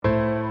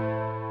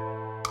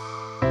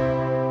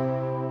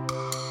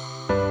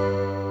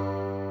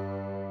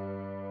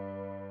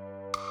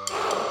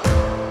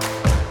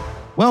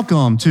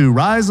Welcome to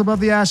Rise Above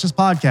the Ashes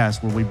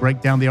podcast, where we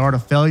break down the art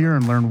of failure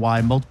and learn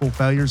why multiple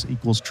failures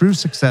equals true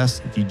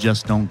success if you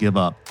just don't give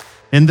up.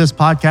 In this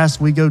podcast,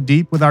 we go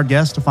deep with our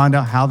guests to find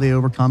out how they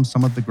overcome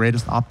some of the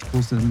greatest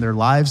obstacles in their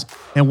lives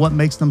and what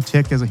makes them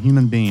tick as a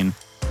human being.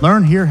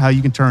 Learn here how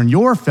you can turn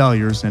your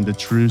failures into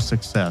true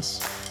success.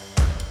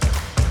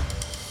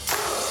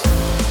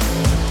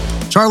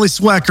 Charlie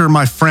Swecker,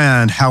 my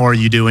friend, how are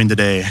you doing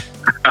today?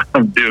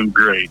 I'm doing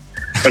great.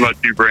 How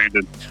about you,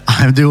 Brandon?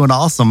 I'm doing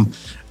awesome.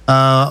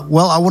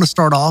 Well, I want to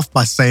start off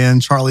by saying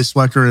Charlie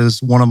Swecker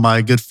is one of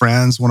my good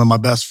friends, one of my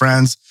best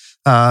friends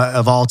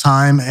of all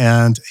time,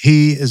 and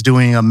he is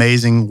doing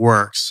amazing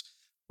works.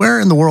 Where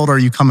in the world are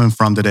you coming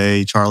from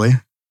today, Charlie?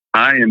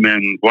 I am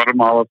in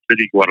Guatemala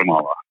City,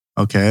 Guatemala.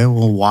 Okay,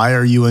 well, why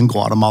are you in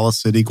Guatemala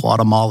City,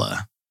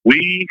 Guatemala?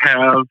 We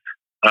have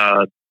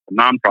a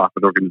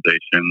nonprofit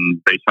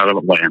organization based out of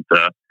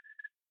Atlanta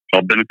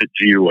called Benefit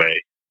GUA,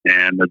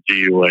 and the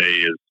GUA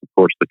is, of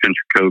course, the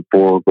country code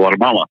for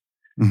Guatemala.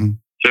 Mm-hmm.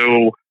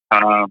 So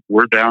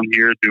we're down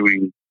here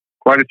doing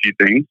quite a few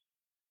things,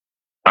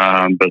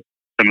 but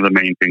some of the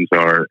main things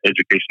are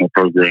educational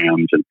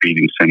programs and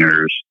feeding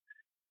centers,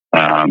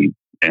 and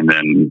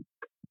then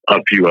a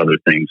few other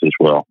things as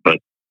well. But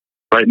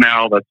right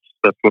now,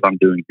 that's what I'm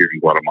doing here in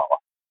Guatemala.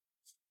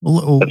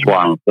 Well, that's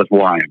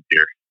why I'm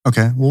here.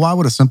 Okay. Well, why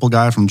would a simple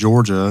guy from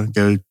Georgia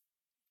go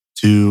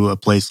to a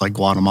place like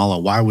Guatemala?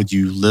 Why would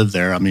you live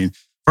there? I mean,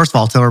 first of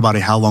all, tell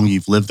everybody how long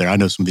you've lived there. I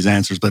know some of these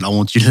answers, but I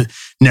want you to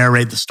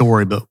narrate the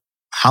story. But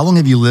how long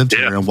have you lived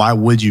here, and why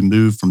would you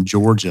move from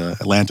Georgia,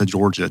 Atlanta,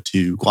 Georgia,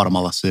 to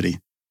Guatemala City?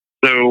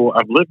 So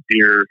I've lived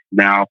here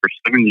now for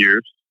 7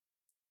 years.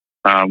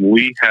 I've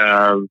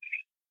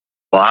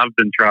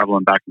been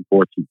traveling back and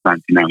forth since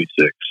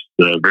 1996.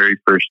 The very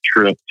first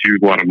trip to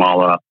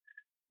Guatemala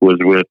was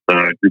with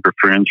a group of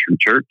friends from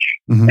church,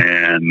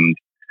 and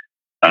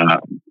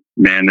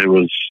man, it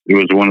was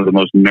one of the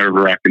most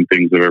nerve-wracking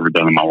things I've ever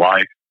done in my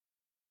life.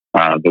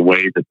 The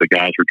way that the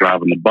guys were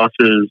driving the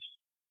buses,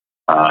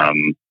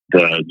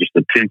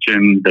 the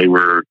tension.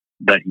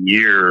 That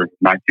year,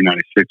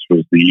 1996,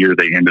 was the year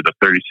they ended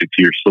a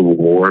 36-year civil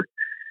war,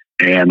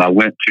 and I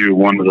went to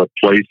one of the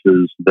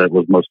places that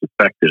was most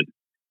affected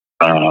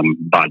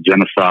by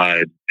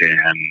genocide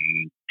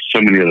and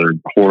so many other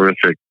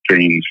horrific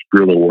things,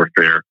 guerrilla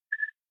warfare.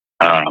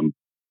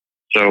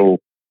 So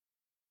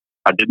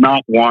I did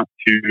not want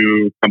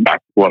to come back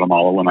to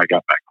Guatemala when I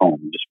got back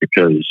home, just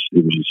because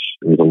it was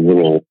a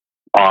little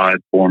odd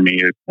for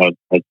me. A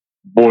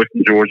boy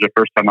from Georgia,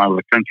 first time out of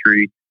the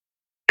country,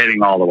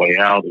 heading all the way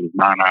out. It was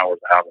 9 hours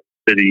out of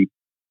the city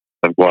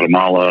of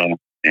Guatemala,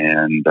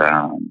 and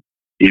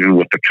even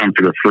with the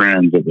comfort of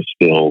friends, it was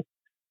still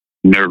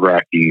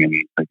nerve-wracking, and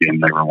again,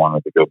 never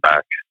wanted to go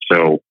back.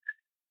 So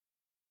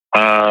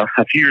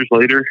a few years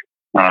later,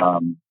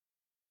 something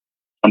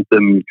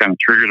kind of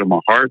triggered in my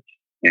heart,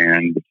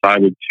 and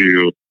decided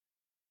to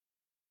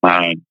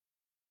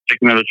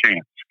take another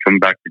chance, come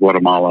back to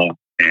Guatemala,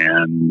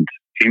 and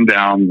came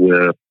down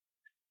with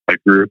a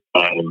group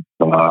of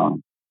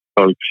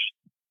folks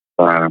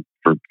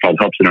called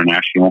Helps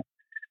International,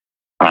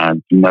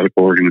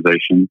 medical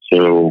organization.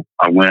 So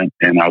I went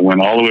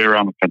all the way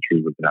around the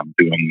country with them,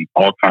 doing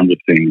all kinds of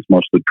things,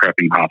 mostly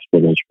prepping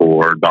hospitals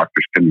for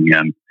doctors coming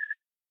in.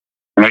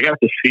 And I got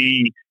to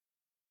see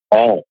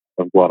all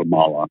of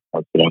Guatemala.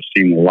 I've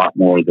seen a lot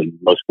more than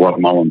most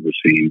Guatemalans have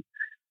seen.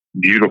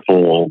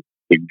 Beautiful,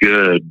 the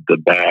good, the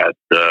bad,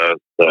 the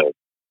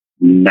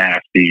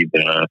nasty,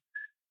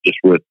 just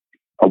with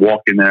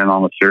walking in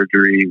on a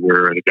surgery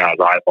where the guy's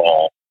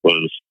eyeball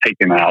was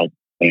taken out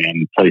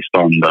and placed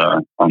on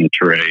the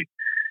tray.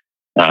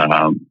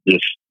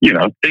 Just,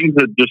 things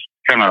that just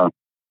kind of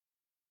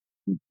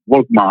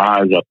woke my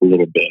eyes up a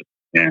little bit.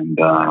 And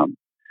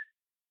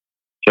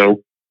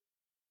so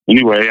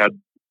anyway, I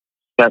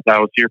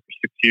was here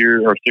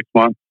for 6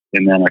 months,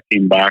 and then I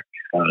came back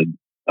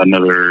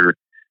after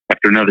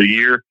another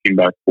year, came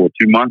back for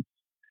 2 months.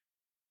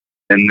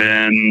 And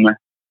then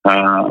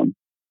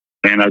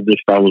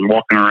I was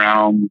walking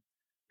around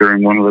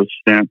during one of those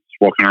stints,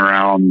 walking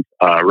around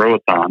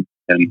Roatan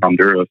in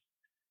Honduras,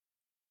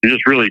 and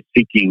just really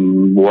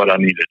seeking what I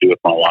needed to do with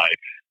my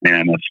life.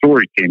 And a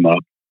story came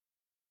up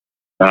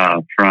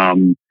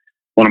from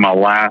one of my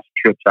last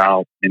trips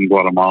out in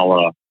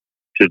Guatemala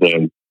to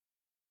the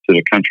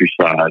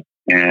countryside,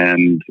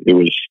 and it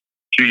was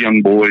two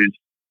young boys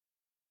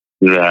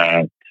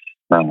that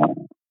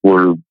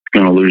were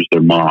going to lose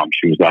their mom.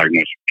 She was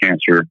diagnosed with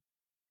cancer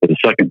for the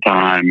second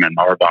time, and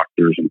our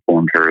doctors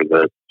informed her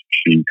that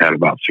she had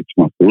about 6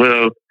 months to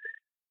live.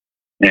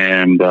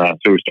 And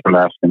so we started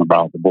asking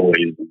about the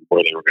boys and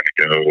where they were going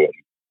to go.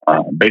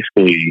 And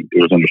basically,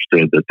 it was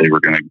understood that they were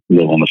going to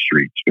live on the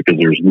streets because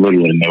there was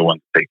literally no one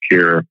to take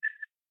care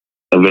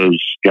of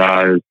those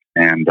guys.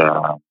 And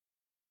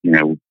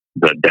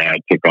the dad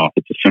took off.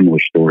 It's a similar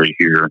story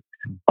here,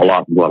 a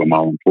lot in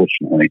Guatemala,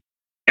 unfortunately,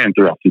 and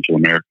throughout Central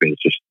America.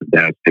 It's just the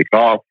dads take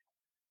off,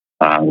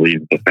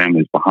 leave the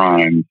families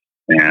behind,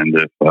 and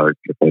if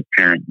a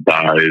parent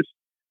dies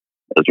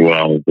as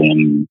well,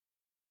 then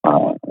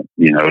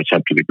it's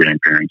up to the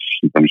grandparents.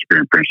 Sometimes the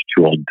grandparents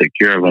are too old to take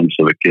care of them,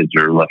 so the kids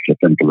are left to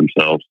fend for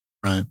themselves.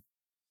 Right.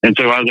 And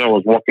so as I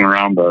was walking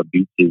around the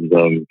beaches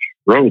of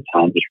Roatan,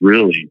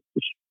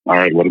 all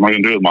right, what am I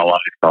going to do with my life?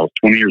 I was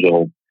 20 years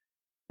old.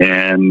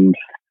 And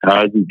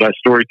that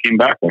story came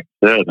back, like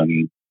I said,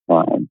 and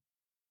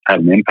had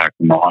an impact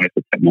on my life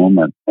at that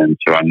moment. And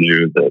so I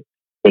knew that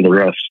for the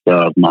rest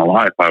of my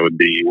life, I would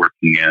be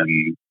working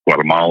in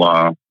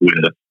Guatemala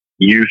with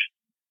youth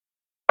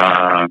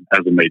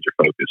as a major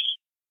focus.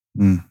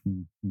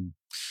 Mm-hmm.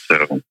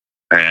 So,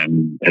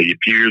 and a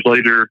few years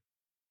later,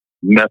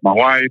 met my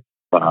wife,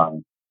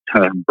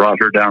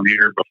 brought her down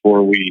here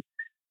before we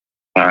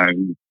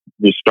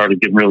just started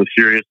getting really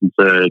serious, and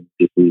said,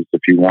 "This is,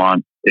 if you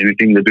want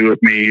anything to do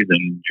with me,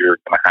 then you're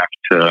going to have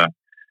to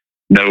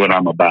know what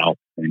I'm about."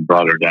 And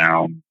brought her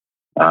down,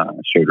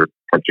 showed her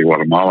parts of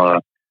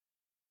Guatemala.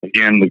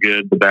 Again, the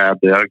good, the bad,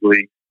 the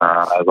ugly,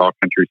 as all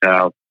countries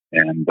have,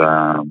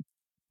 and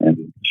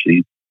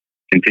she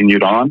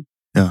continued on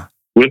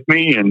with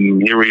me,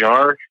 and here we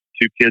are,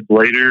 2 kids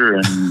later,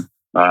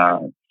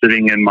 and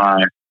sitting in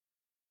my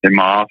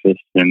office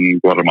in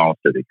Guatemala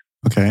City.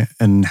 Okay,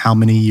 and how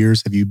many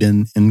years have you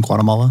been in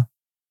Guatemala?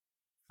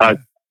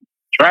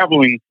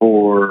 Traveling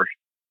for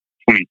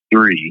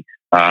 23,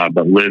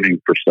 but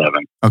living for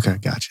 7. Okay,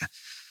 gotcha.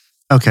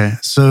 Okay,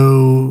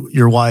 so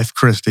your wife,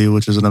 Christy,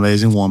 which is an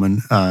amazing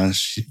woman,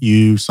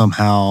 you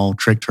somehow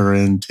tricked her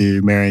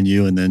into marrying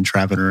you and then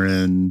trapping her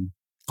in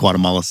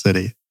Guatemala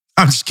City.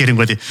 I'm just kidding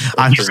with you.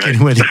 I'm just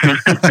kidding with you.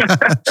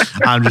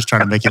 I'm just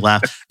trying to make you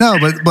laugh. No,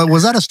 but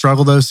was that a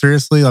struggle though?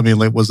 Seriously, I mean,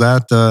 like, was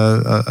that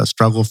a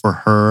struggle for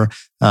her?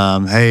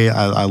 Hey,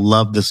 I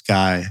love this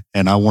guy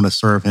and I want to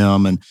serve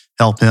him and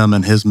help him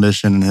and his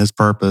mission and his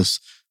purpose.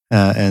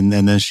 And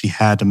then she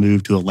had to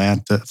move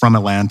from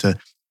Atlanta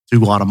to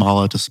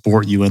Guatemala to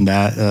support you in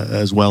that,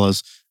 as well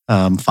as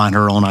find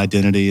her own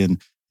identity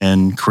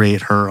and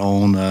create her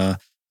own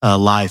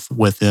life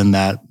within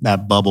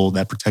that bubble,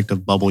 that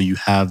protective bubble you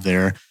have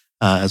there.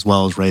 As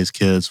well as raise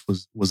kids.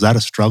 Was that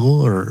a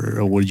struggle, or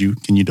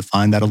can you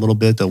define that a little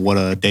bit? That what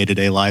a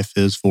day-to-day life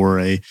is for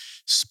a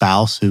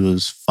spouse who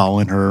is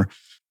following her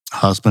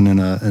husband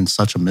in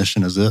such a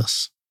mission as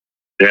this?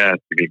 Yeah,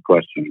 it's a good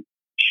question.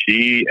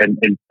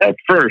 And at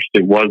first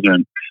it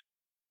wasn't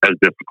as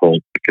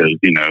difficult because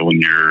when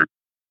you're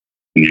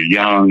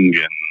young and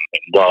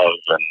in love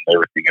and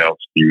everything else,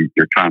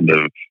 you're kind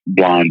of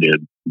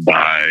blinded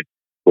by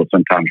what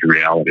sometimes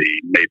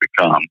reality may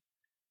become.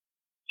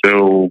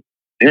 So.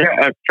 Yeah,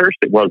 at first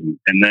it wasn't.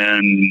 And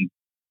then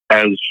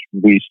as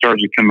we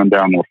started coming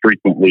down more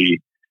frequently,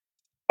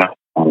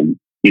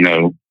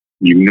 you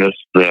miss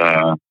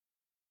the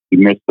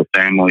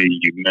family,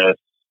 you miss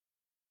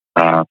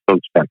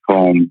folks back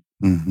home.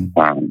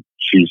 Mm-hmm.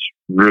 She's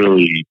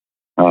really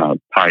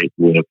tight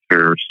with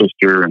her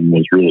sister and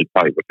was really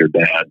tight with her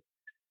dad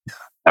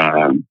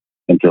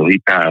until he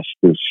passed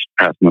this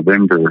past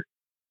November.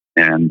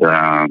 And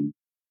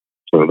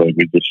so that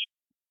we just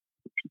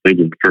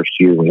completed the first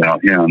year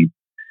without him.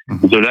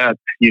 Mm-hmm. So that,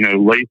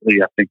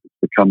 lately I think it's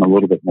become a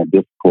little bit more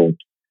difficult.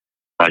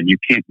 You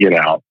can't get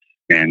out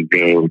and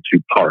go to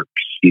parks,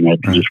 if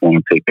you just want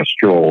to take a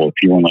stroll. If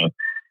you want to,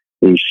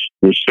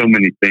 there's so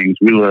many things.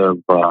 We live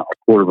a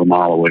quarter of a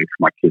mile away from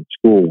my kid's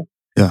school.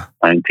 Yeah.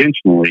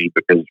 Intentionally,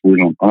 because I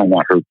don't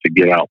want her to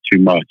get out too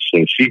much.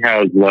 So she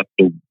has left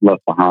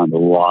behind a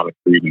lot of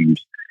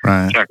freedoms,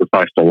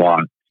 sacrificed a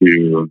lot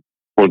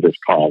for this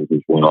cause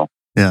as well.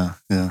 Yeah,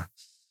 yeah.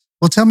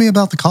 Well, tell me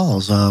about the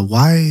cause.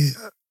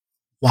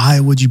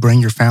 Why would you bring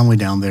your family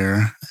down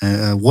there?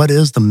 What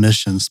is the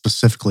mission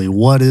specifically?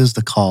 What is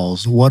the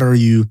cause? What are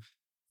you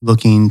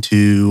looking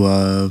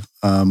to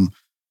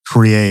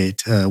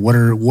create?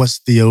 What's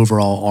the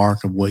overall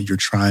arc of what you're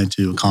trying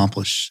to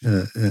accomplish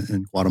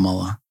in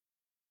Guatemala?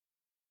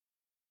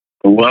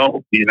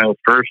 Well,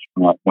 first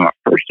when I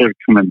first started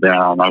coming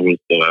down, I was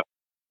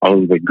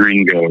the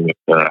gringo with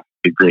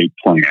the great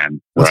plan.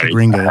 What's a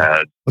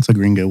gringo? What's a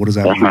gringo? What does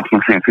that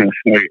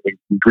mean?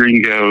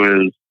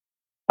 Gringo is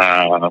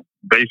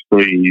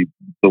basically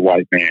the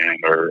white man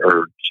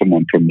or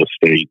someone from the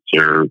States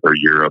or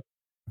Europe.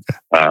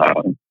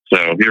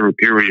 So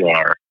here we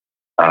are.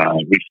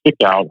 We stick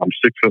out. I'm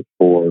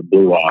 6'4",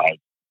 blue-eyed,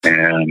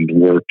 and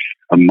work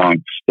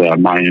amongst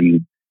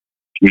Mayan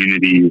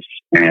communities.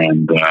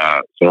 And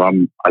so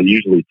I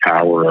usually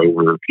tower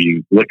over. If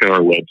you look at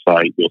our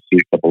website, you'll see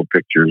a couple of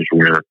pictures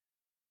where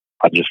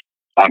I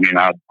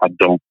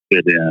don't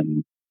fit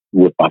in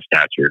with my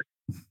stature.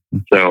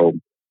 So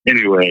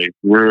anyway,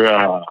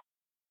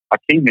 I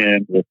came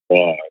in with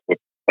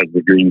as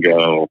the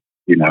gringo,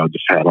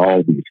 just had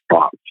all these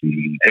thoughts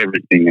and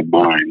everything in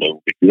mind of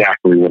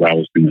exactly what I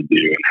was going to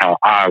do and how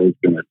I was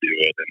going to do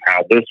it and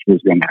how this was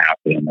going to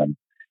happen. And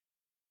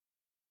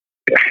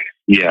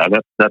yeah,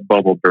 that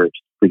bubble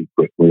burst pretty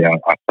quickly.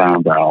 I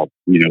found out,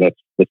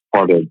 that's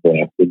part of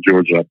the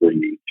Georgia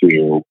upbringing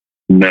too,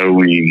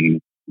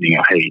 knowing,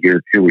 hey,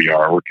 here we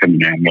are, we're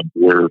coming in,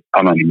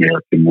 I'm an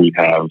American, we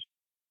have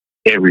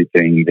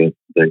everything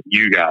that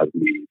you guys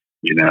need,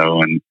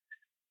 and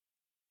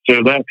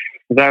so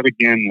that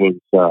again was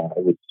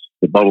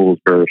the bubble was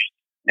burst,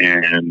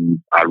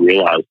 and I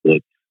realized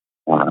that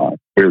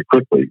very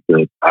quickly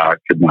that I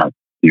could not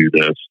do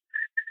this.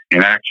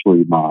 And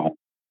actually, my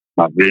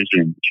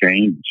vision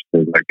changed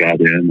as I got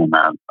in, and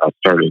I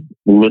started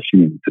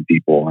listening to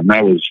people, and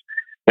that was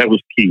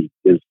key,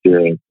 is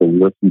to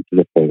listen to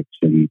the folks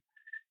and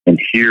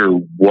hear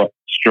what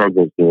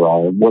struggles there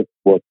are, and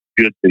what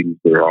good things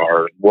there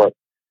are, and what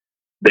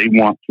they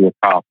want to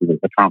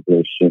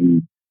accomplish,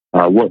 and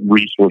what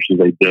resources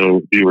they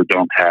do or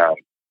don't have.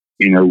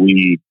 You know,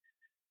 we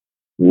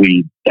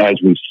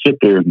as we sit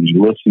there and we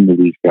listen to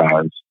these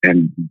guys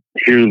and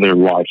hear their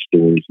life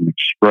stories and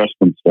express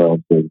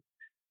themselves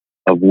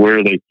of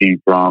where they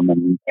came from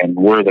and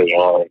where they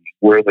are and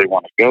where they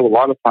want to go, a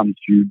lot of times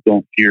you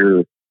don't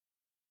hear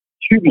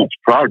too much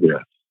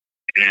progress.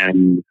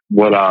 And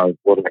what I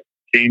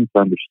came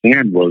to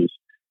understand was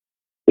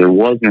there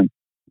wasn't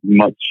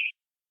much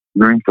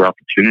room for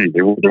opportunity.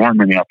 There weren't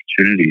many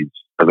opportunities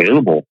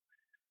available.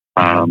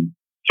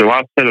 So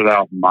I set it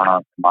out in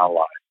my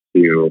life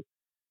to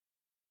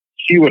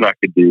see what I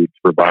could do to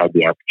provide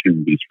the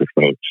opportunities for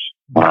folks.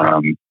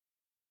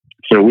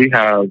 So we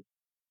have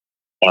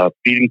a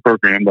feeding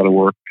program that I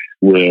work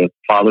with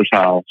Father's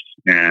House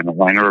and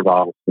Atlanta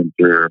Revival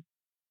Center.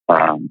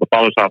 The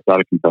Father's House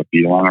out of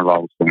Kentucky, Atlanta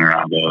Revival Center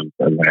out of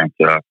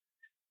Atlanta,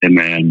 and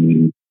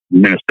then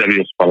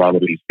Ministerios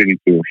Palabras Feeding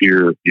Pool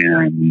here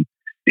in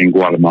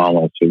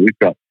Guatemala. So we've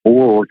got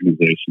 4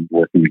 organizations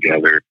working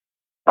together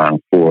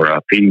for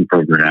a feeding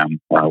program.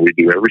 We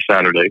do every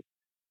Saturday,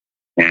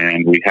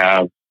 and we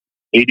have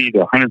 80 to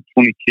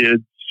 120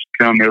 kids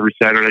come every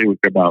Saturday. We've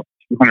got about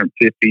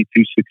 250,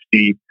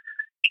 260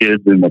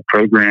 kids in the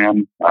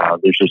program.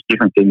 There's just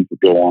different things that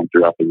go on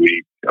throughout the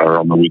week or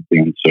on the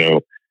weekend.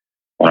 So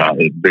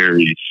it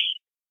varies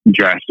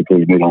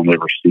drastically. We don't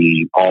ever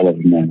see all of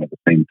them in at the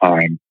same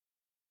time,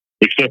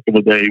 except for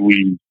the day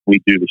we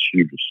do the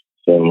shoes.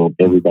 So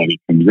everybody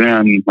comes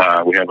in. We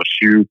have a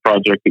shoe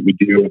project that we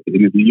do at the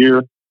end of the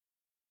year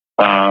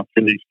for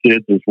these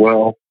kids as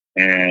well,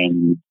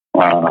 and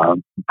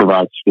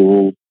provide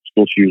school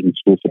shoes and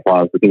school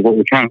supplies. Because what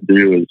we're trying to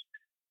do is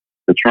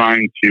we're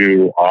trying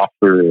to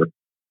offer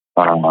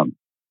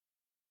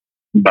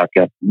back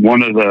up.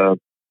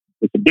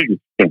 It's a big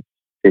expense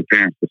for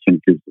parents to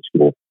send kids to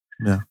school.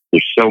 Yeah.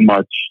 There's so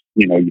much,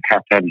 you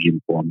have to have a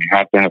uniform, you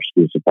have to have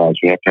school supplies,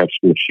 you have to have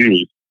school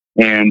shoes.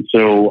 And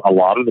so a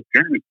lot of the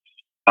parents,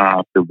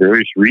 for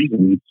various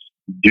reasons,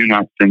 do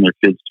not send their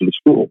kids to the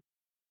school.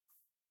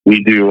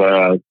 We do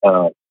a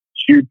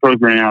shoe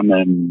program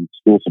and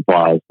school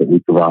supplies that we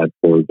provide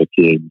for the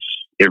kids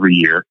every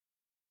year.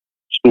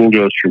 School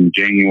goes from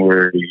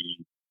January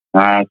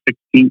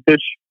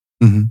 16th-ish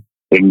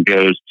and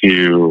goes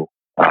to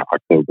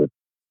October.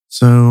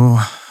 So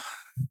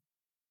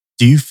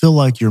do you feel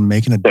like you're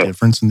making a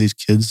difference in these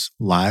kids'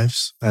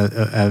 lives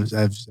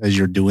as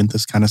you're doing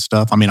this kind of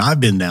stuff? I mean, I've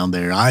been down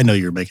there. I know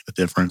you're making a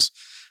difference.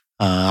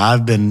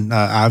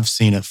 I've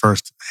seen it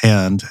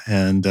firsthand.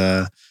 And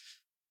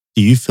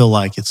do you feel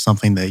like it's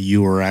something that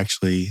you are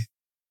actually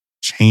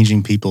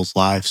changing people's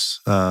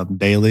lives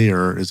daily,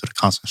 or is it a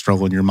constant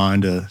struggle in your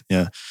mind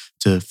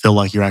to feel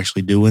like you're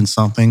actually doing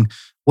something?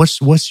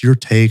 What's your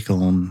take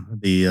on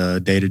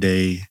the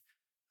day-to-day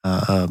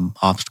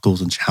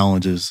obstacles and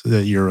challenges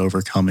that you're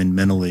overcoming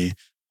mentally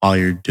while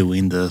you're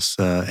doing this,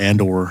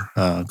 or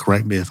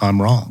correct me if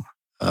I'm wrong.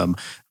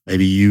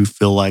 Maybe you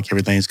feel like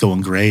everything's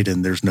going great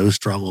and there's no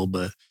struggle,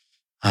 but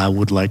I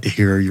would like to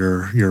hear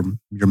your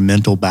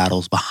mental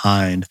battles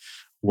behind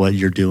what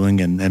you're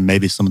doing and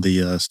maybe some of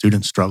the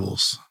student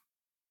struggles.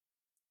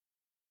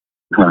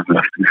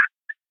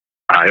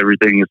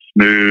 Everything is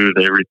smooth.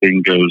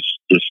 Everything goes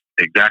just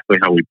exactly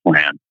how we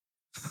planned.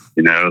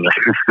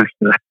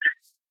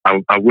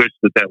 I wish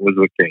that was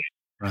the case.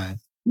 Right.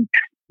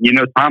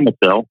 Time will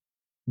tell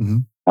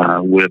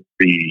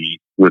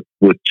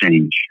with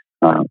change.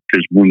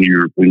 Because when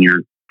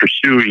you're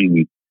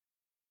pursuing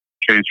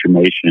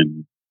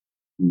transformation,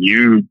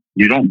 you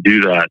don't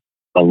do that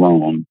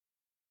alone.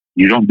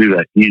 You don't do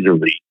that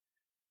easily,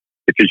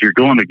 because you're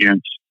going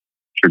against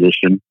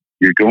tradition.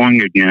 You're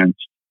going against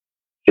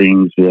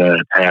things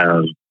that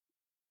have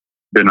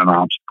been an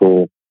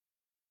obstacle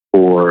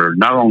for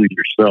not only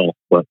yourself,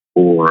 but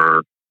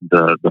for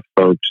the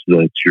folks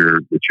that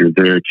you're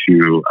there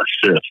to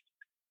assist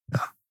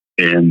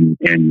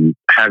in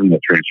having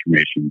that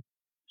transformation.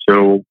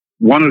 So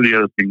one of the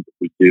other things that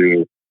we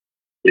do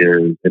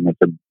is, and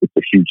it's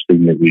a huge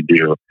thing that we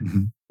do,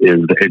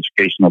 is the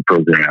educational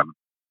program.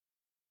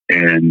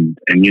 And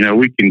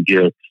we can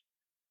get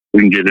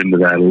into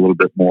that a little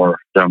bit more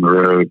down the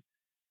road.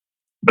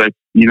 But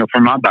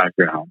from my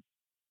background,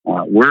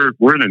 we're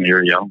in an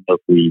area. I don't know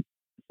if we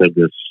said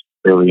this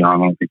early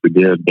on. I don't think we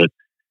did, but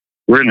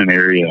we're in an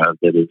area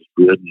that is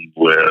ridden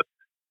with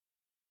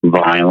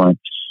violence,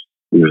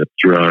 with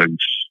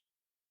drugs,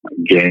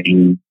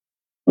 gang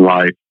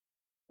life,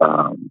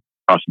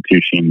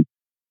 prostitution.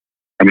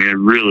 I mean, it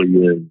really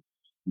is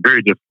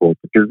very difficult,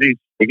 because these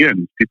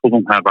people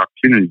don't have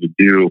opportunity to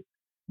do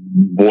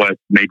what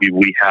maybe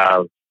we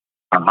have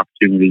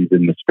opportunities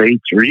in the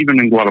States or even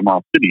in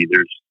Guatemala City.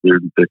 There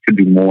could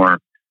be more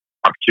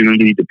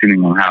opportunity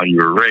depending on how you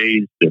were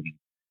raised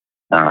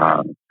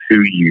and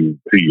who you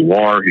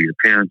are, who your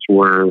parents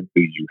were, who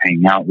you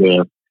hang out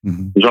with.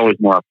 Mm-hmm. There's always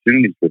more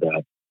opportunities for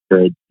that.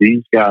 But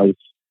these guys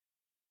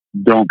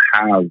don't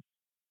have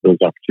those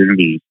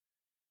opportunities.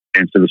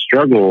 And so the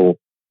struggle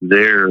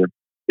there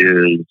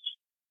is,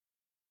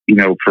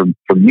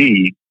 for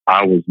me,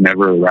 I was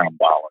never around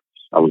violence.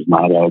 I was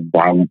not a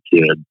violent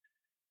kid.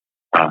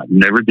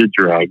 Never did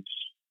drugs,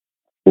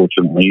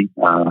 fortunately.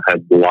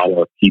 Had a lot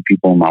of key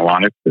people in my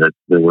life that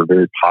were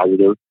very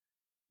positive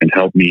and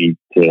helped me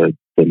to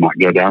not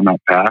go down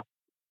that path.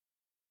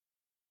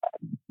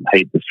 I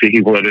hate to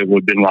see what it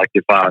would have been like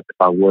if I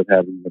would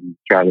have even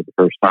tried it the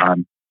first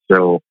time.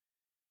 So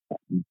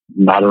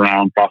not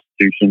around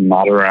prostitution,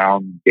 not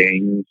around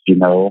gangs,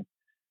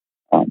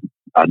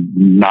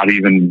 not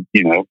even,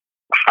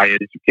 high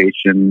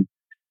education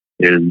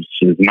is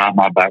not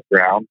my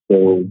background.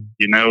 So,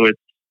 it's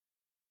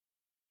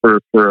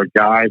for a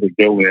guy to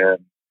go in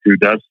who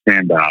does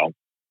stand out,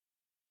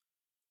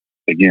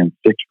 again,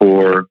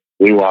 6'4",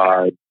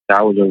 blue-eyed,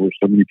 towers over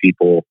so many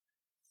people,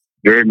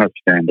 very much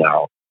stand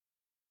out,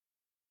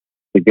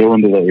 to go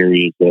into the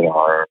areas that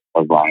are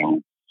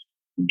violence,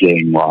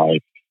 gang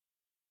life,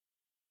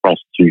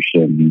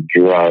 prostitution,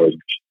 drugs,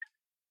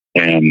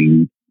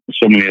 and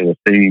so many other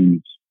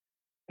things,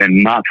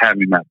 and not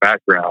having that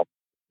background,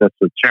 that's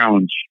a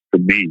challenge for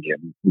me.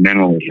 And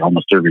mentally,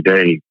 almost every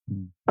day,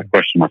 I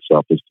question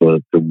myself as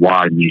to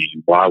why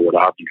me? Why would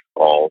I be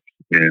involved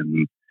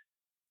in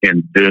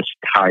this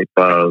type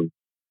of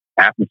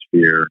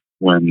atmosphere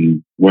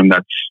when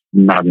that's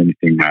not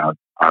anything I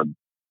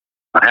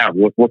have?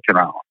 What can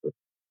I offer?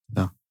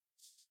 Yeah.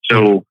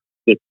 So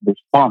the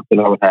response that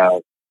I would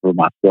have for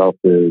myself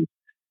is,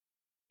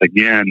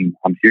 again,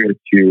 I'm here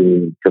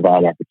to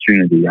provide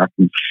opportunity. I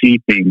can see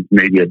things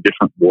maybe a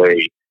different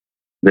way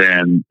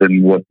than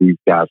what these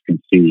guys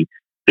can see.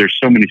 There's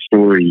so many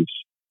stories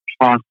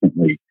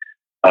constantly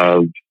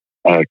of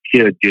a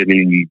kid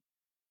getting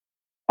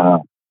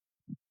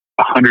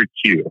 100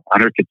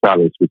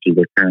 quetzales, which is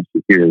their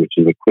currency here, which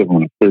is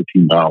equivalent of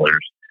 $13,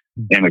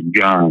 and a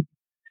gun,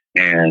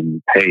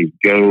 and hey,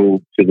 go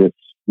to this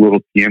little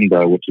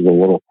tienda, which is a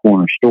little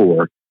corner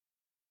store,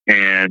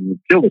 and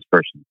kill this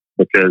person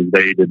because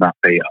they did not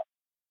pay up.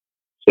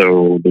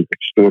 So the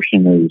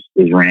extortion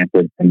is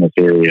rampant in this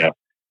area.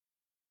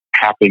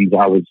 Happens.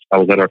 I was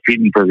at our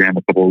feeding program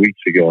a couple of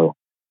weeks ago,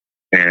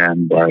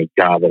 and a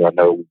guy that I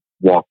know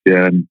walked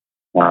in.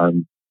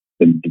 And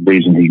the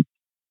reason he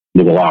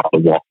was allowed to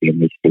walk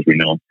in is because we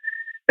know him.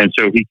 And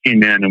so he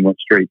came in and went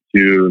straight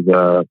to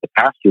the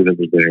pastor that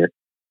was there,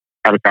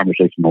 had a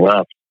conversation and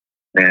left.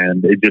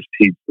 And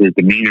his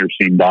demeanor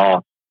seemed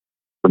off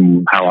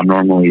from how I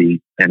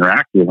normally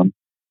interact with him.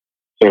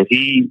 So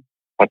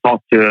I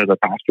talked to the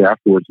pastor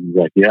afterwards, and he's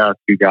like, yeah,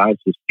 2 guys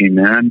just came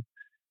in,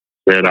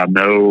 said, I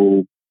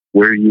know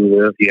where you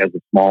live. He has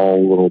a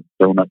small little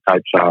donut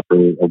type shop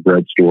or a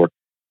bread store.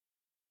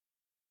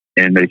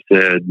 And they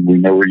said, we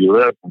know where you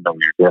live. We know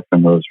where your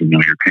girlfriend lives. We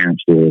know your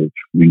parents live.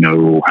 We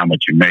know how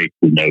much you make.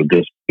 We know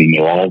this. We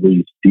know all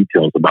these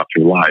details about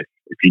your life.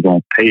 If you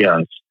don't pay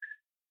us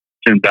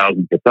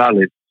 10,000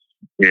 quetzales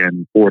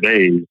in 4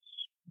 days,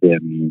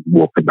 then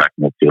we'll come back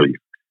and we'll kill you.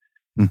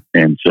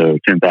 And so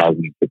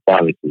 10,000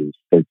 quetzales is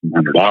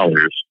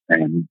 $1,300.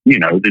 And,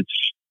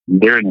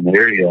 they're in an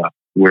area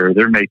where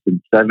they're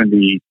making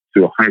 70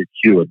 to 100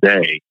 Q a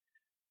day.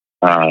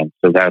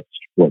 So that's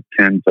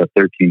 $10 to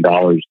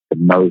 $13 the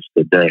most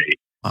a day.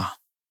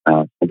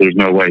 Wow. There's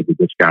no way that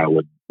this guy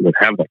would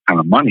have that kind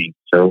of money.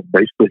 So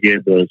basically he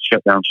had to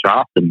shut down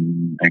shop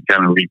and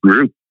kind of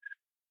regroup.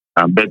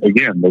 But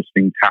again, those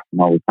things happen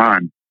all the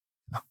time.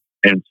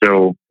 And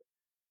so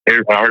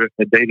our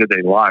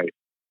day-to-day life,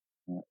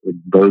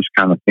 those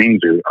kind of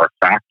things are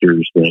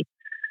factors that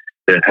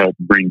help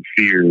bring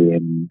fear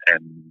and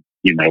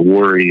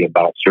worry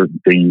about certain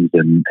things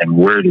and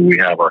where do we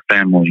have our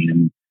family.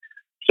 And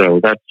so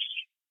that's,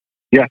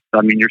 yeah,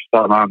 I mean, you're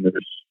spot on.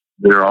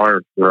 There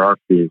are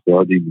fears, there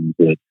are demons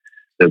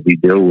that we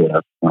deal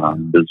with.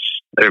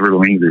 There's ever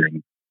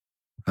lingering.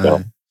 So,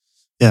 right.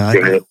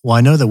 Yeah.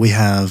 I know that we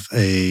have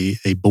a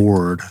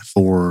board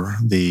for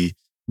the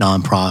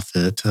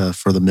nonprofit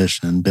for the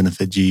mission,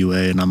 Benefit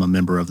GUA, and I'm a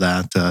member of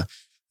that,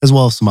 as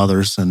well as some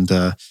others. And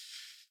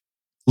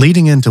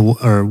leading into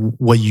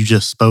what you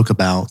just spoke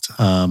about,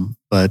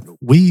 but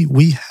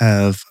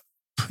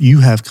you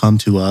have come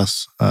to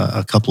us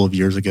a couple of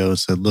years ago and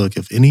said, look,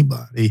 if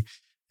anybody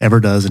ever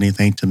does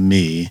anything to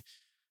me,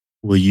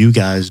 will you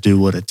guys do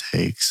what it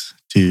takes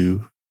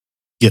to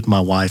get my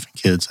wife and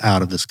kids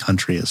out of this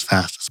country as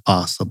fast as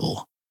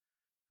possible?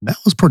 That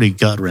was pretty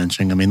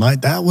gut-wrenching. I mean,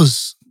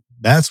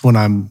 that's when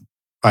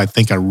I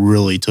think I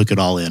really took it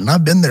all in. And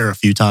I've been there a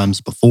few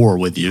times before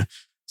with you,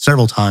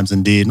 several times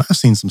indeed. And I've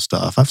seen some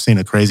stuff. I've seen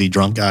a crazy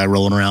drunk guy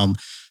rolling around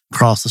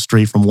across the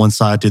street from one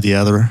side to the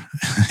other.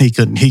 He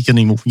couldn't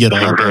even get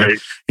up. Right.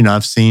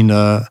 I've seen,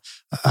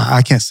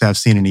 I can't say I've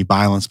seen any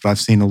violence, but I've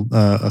seen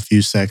a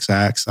few sex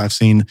acts. I've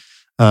seen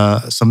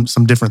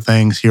some different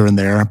things here and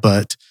there,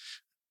 but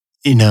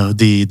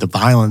the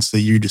violence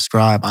that you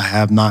describe, I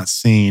have not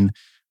seen.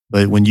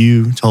 But when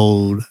you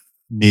told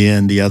me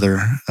and the other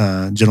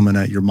gentleman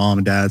at your mom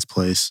and dad's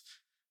place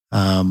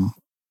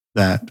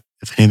that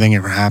if anything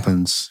ever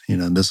happens,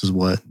 this is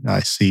what I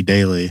see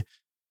daily.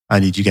 I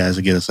need you guys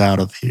to get us out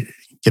of here,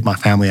 get my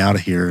family out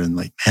of here. And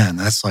like, man,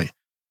 that's like,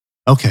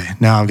 okay,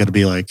 now I've got to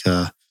be like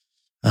Liam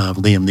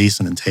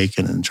Neeson and take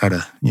it and try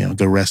to,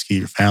 go rescue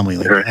your family.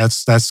 Like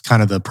that's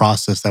kind of the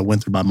process that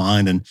went through my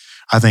mind. And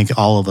I think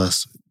all of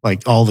us,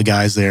 like all the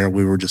guys there,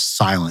 we were just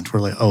silent.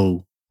 We're like,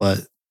 oh,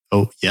 but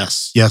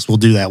yes, we'll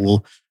do that.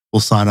 We'll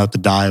sign up to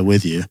die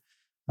with you.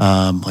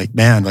 Like,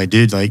 man, like,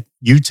 dude, like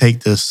you take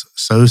this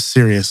so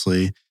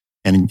seriously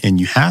and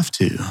you have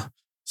to.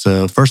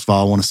 So first of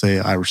all, I want to say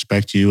I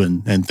respect you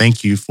and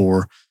thank you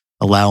for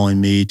allowing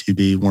me to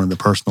be one of the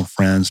personal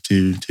friends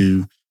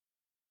to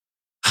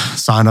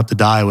sign up to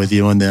die with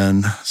you. And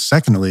then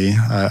secondly,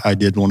 I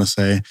did want to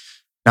say,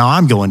 now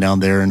I'm going down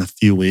there in a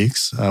few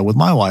weeks with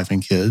my wife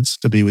and kids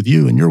to be with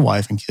you and your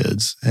wife and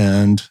kids.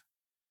 And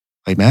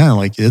like, man,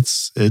 like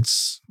it's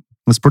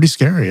pretty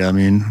scary. I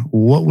mean,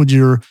 what would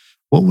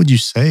you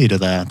say to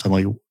that? I'm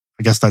like,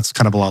 I guess that's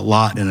kind of a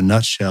lot in a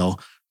nutshell,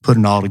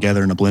 putting it all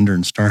together in a blender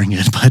and stirring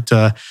it. But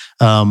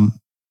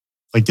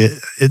like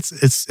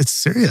it's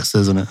serious,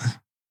 isn't it?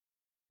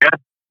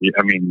 Yeah,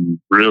 I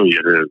mean, really,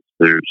 it is.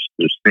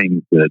 There's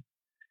things that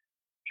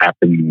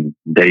happen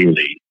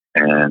daily,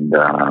 and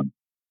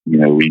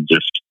we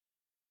just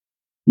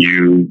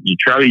you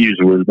try to use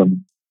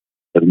wisdom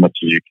as much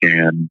as you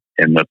can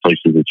in the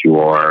places that you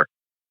are.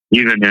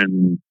 Even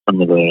in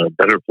some of the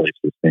better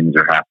places, things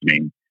are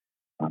happening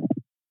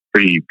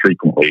pretty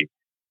frequently,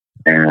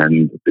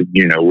 and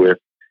with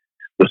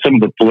some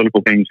of the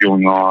political things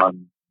going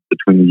on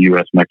between the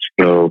U.S.,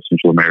 Mexico,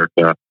 Central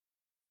America,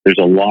 there's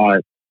a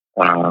lot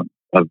of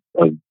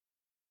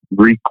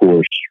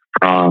recourse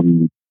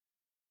from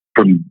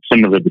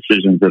some of the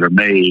decisions that are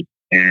made,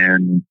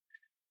 and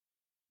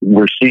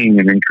we're seeing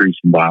an increase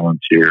in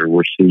violence here.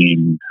 We're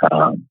seeing,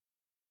 I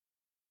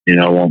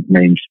won't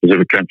name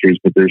specific countries,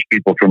 but there's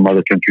people from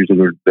other countries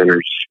that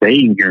are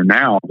staying here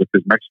now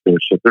because Mexico has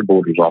shut their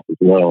borders off as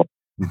well.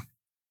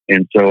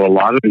 And so a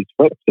lot of these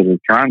folks that are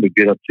trying to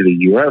get up to the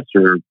U.S.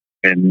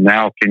 and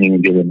now can't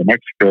even get into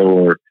Mexico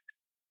or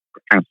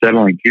kind of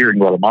settling here in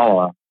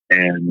Guatemala,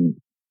 and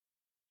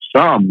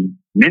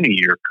many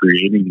are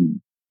creating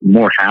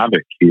more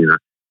havoc here.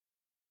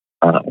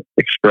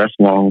 Express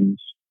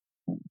loans,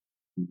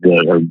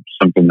 or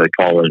something they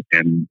call it,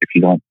 and if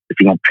you don't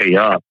pay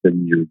up,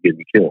 then you're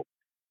getting killed.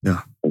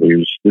 Yeah,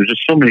 there's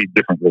just so many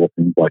different little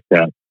things like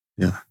that.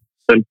 Yeah,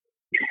 but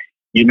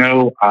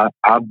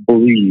I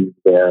believe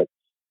that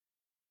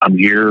I'm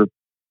here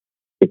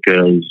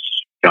because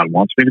God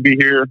wants me to be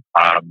here.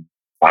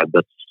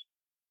 That's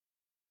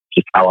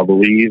just how I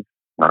believe.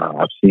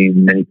 I've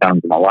seen many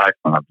times in my life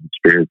when I've been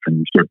spared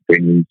from certain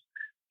things.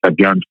 I've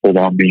guns pulled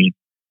on me.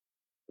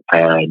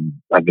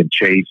 I've been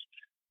chased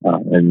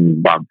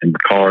in the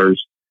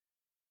cars,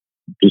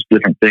 just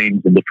different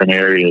things in different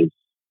areas.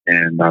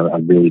 And I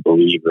really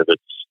believe that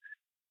it's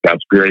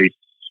God's grace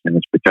and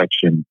His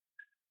protection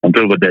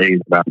until the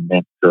days that I'm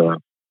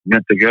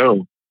meant to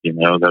go.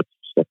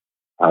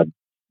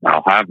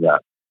 I'll have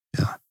that.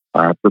 Yeah.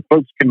 For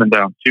folks coming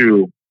down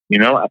too,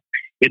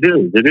 it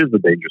is a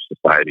dangerous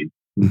society.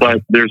 Mm-hmm.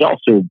 But there's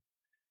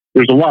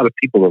a lot of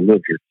people that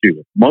live here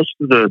too. Most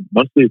of the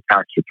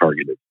attacks are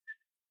targeted.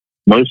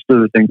 Most of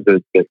the things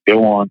that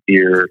go on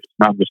here, it's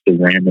not just a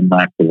random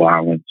act of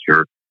violence,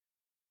 or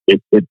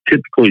it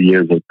typically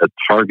is a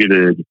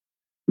targeted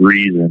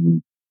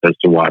reason as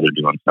to why they're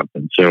doing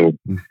something. So,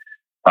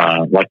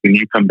 like when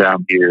you come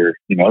down here,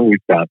 I've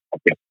got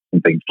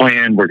some things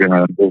planned. We'll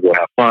go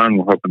have fun.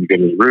 We're hoping to go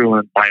to the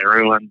ruins, Mayan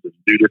ruins, and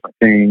do different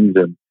things.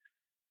 And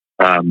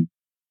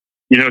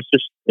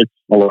it's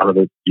a lot of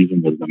it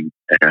using wisdom.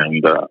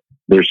 And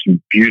there's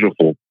some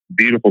beautiful,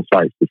 beautiful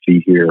sights to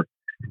see here.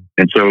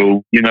 And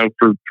so,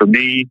 for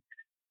me,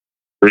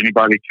 for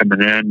anybody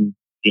coming in,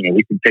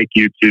 we can take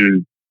you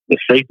to the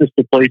safest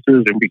of places,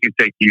 and we can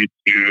take you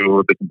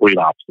to the complete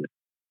opposite.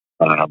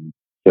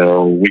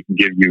 So we can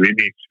give you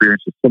any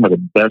experience of some of the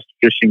best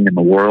fishing in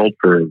the world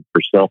for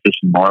sailfish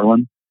and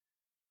marlin.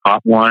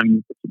 Caught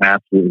one. It's an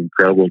absolutely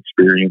incredible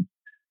experience.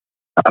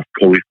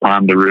 We've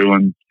climbed the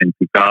ruins in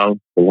Tikal,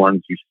 the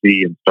ones you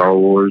see in Star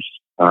Wars.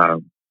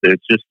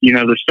 It's just,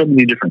 there's so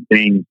many different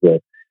things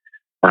that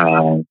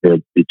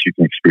you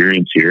can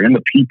experience here. And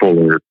the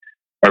people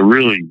are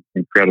really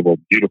incredible,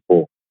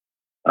 beautiful.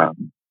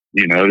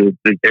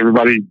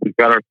 Everybody, we've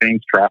got our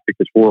things. Traffic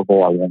is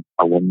horrible.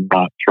 I will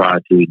not try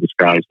to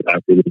disguise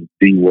that. It is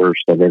the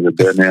worst I've ever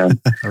been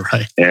in.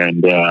 Right.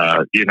 And,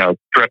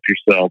 prep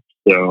yourself.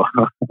 So,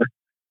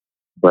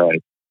 but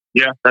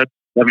yeah, that's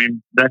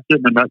it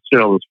in a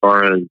nutshell as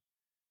far as,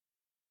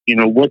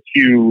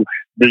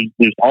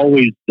 there's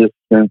always this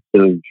sense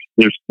of,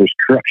 there's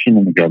corruption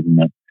in the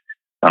government,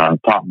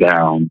 top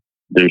down.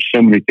 There's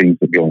so many things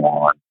that go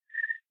on.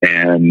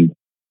 And,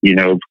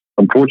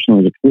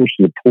 unfortunately,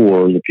 the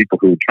poor, the people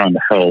who are trying to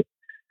help,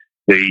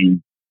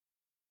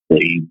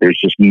 there's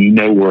just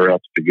nowhere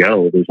else to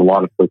go. There's a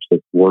lot of folks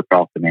that work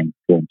off, and I'm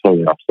going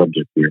totally off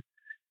subject here,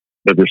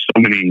 but there's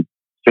so many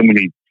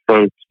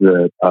folks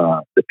that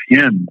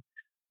depend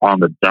on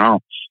the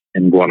dumps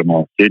in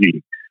Guatemala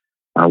City,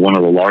 one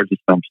of the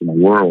largest dumps in the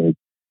world.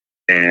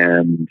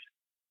 And,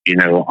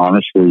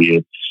 honestly,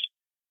 it's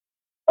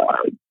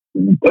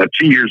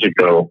 2 years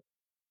ago,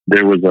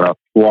 there was a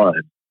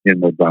flood in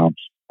the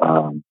dumps.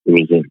 It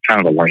was a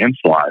kind of a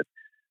landslide.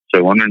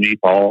 So underneath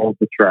all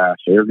the trash,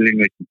 everything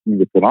they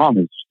continue to put on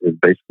is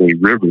basically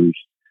rivers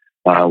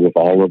with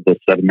all of the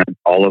sediment,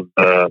 all of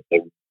the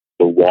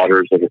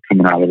waters that are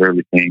coming out of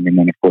everything. And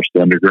then, of course,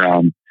 the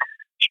underground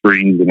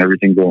springs and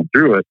everything going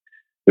through it.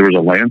 There was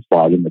a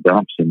landslide in the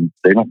dumps, and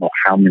they don't know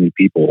how many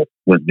people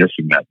went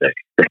missing that day.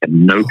 They had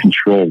no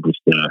control as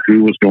to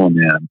who was going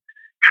in,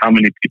 how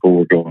many people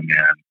were going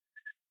in,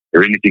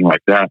 or anything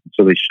like that. And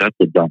so they shut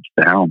the dumps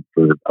down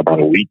for about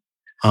a week.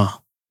 Huh.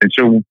 And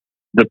so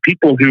the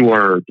people who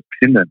are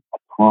dependent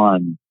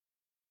upon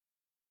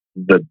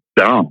the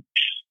dumps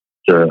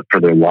for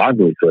their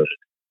livelihood,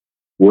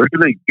 where do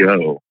they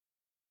go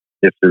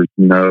if there's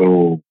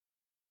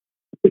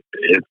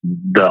if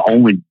the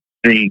only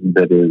thing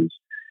that is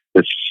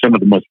some of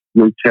the most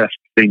grotesque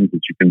things that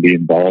you can be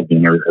involved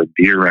in or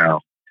be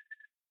around?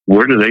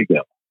 Where do they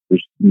go?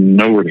 There's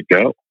nowhere to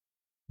go.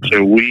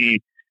 So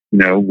we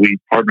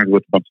partnered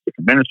with a bunch of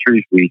different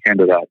ministries. We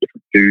handed out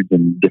different foods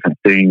and different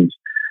things.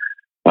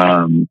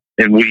 And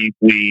we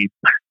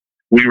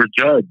were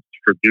judged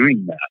for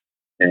doing that.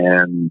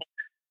 And,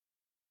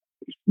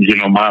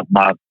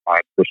 my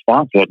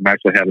response was, I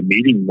actually had a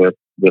meeting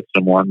with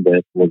someone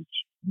that was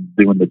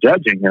doing the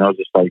judging. And I was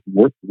just like,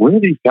 where are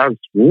these guys?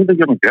 Where are they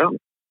going to go?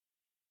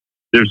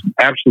 There's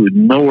absolutely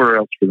nowhere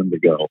else for them to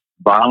go.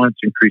 Violence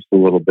increased a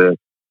little bit.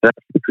 Theft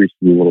increased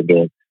a little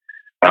bit.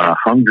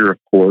 Hunger, of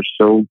course.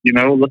 So,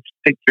 let's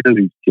take care of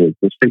these kids.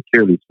 Let's take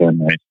care of these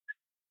families.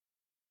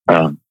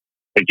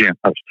 Again,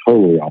 I was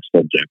totally off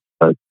subject,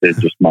 but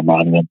my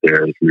mind went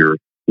there as we were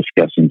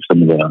discussing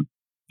some of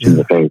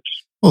the folks.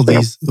 Well,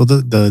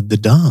 the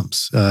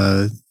dumps.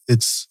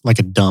 It's like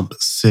a dump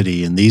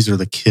city, and these are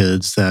the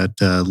kids that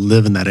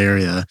live in that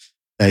area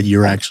that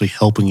you're actually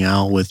helping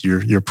out with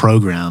your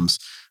programs.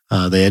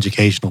 The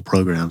educational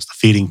programs, the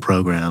feeding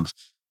programs,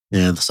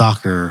 the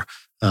soccer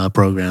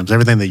programs,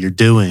 everything that you're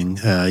doing,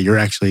 you're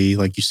actually,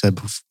 like you said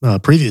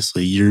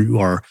previously, you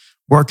are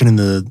working in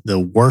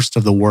the worst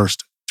of the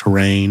worst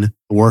terrain,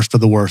 the worst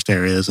of the worst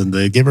areas. And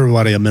to give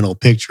everybody a mental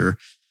picture,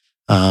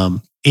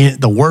 in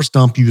the worst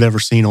dump you've ever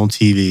seen on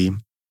TV,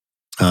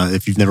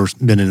 if you've never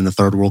been in a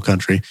third world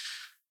country,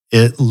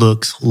 it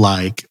looks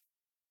like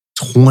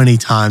 20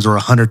 times or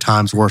 100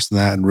 times worse than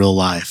that in real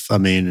life. I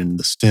mean, and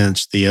the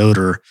stench, the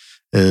odor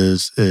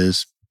is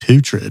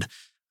putrid,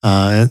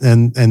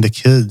 and the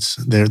kids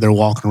they're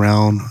walking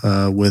around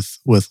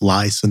with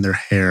lice in their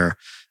hair.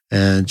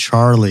 And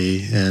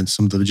Charlie and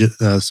some of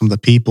the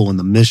people in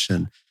the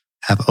mission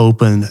have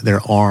opened their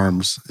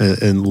arms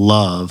in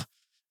love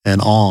and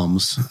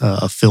alms,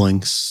 of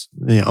feeling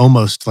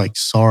almost like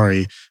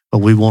sorry, but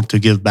we want to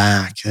give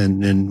back,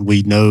 and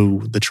we know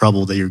the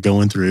trouble that you're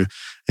going through.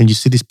 And you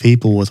see these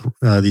people with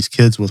these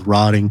kids with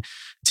rotting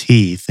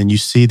teeth, and you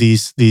see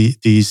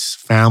these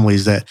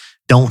families that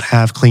don't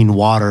have clean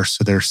water,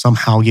 so they're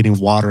somehow getting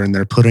water and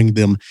they're putting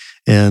them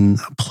in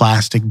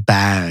plastic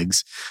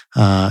bags,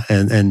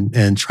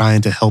 and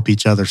trying to help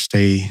each other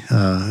stay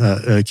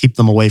keep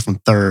them away from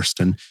thirst.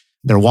 And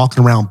they're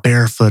walking around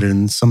barefoot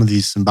in some of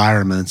these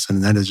environments,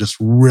 and that is just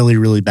really,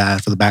 really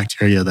bad for the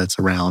bacteria that's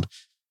around.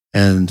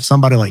 And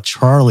somebody like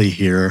Charlie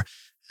here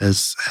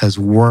has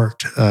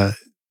worked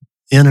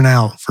in and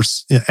out for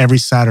every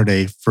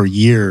Saturday for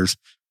years,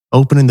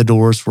 opening the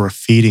doors for a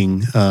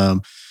feeding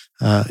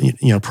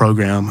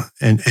program.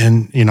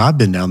 And I've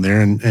been down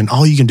there, and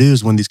all you can do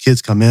is when these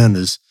kids come in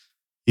is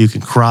you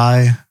can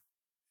cry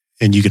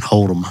and you can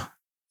hold them.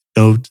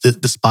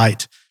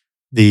 Despite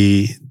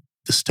the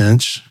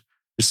stench,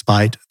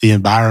 despite the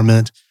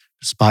environment,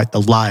 despite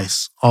the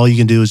lice, all you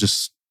can do is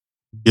just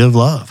give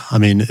love. I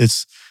mean,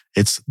 it's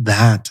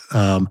that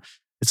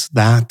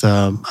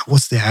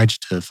what's the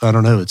adjective? I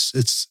don't know.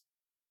 It's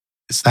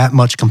that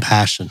much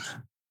compassion.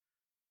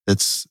 I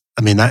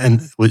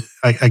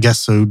guess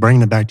so.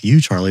 Bringing it back to you,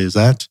 Charlie, is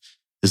that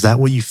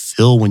what you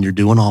feel when you're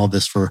doing all of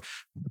this for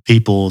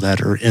people that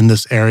are in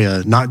this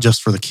area, not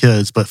just for the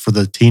kids, but for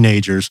the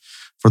teenagers,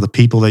 for the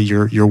people that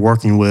you're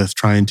working with,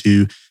 trying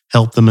to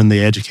help them in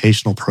the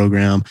educational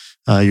program.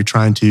 You're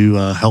trying to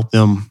help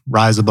them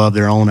rise above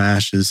their own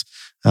ashes.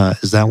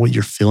 Is that what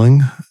you're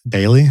feeling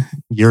daily,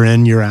 year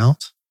in, year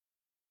out?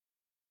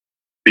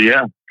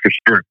 Yeah, for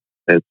sure.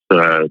 It's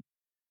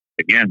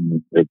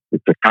again, it's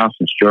a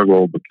constant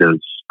struggle,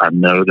 because I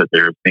know that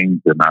there are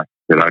things that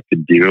I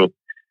could do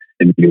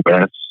in the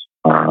U.S.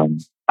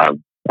 I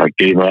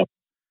gave up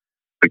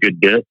a good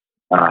bit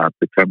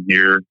to come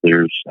here.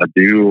 I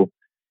do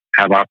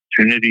have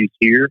opportunities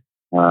here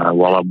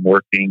while I'm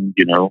working.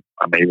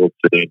 I'm able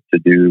to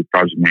do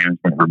project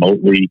management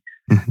remotely.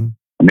 Mm-hmm.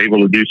 I'm able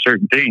to do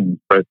certain things,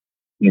 but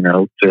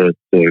to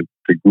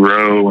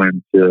grow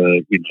and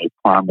to,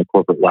 climb the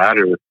corporate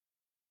ladder.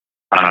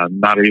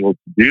 Not able to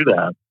do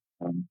that.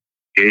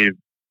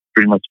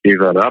 Pretty much gave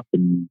that up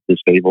and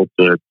just able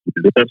to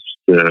do this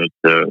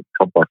to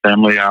help our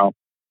family out.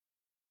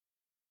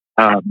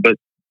 But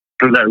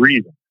for that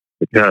reason,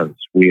 because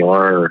we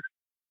are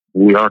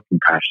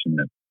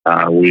compassionate.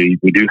 We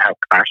do have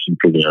passion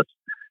for this.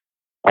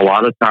 A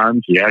lot of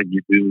times,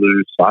 you do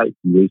lose sight,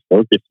 you lose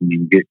focus, and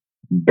you get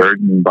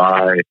burdened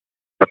by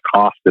the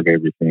cost of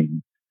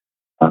everything.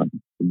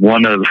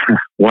 One of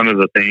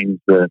the things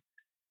that,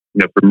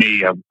 for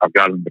me, I've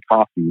gotten into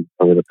coffee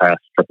over the past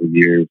couple of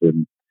years,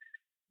 and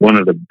one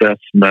of the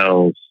best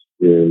smells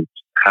is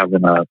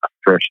having a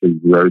freshly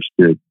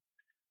roasted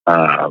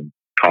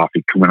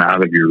coffee coming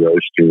out of your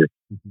roaster,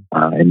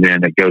 and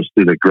then it goes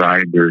through the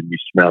grinder, and you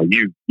smell.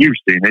 You've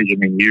seen it. I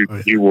mean,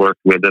 you work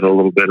with it a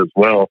little bit as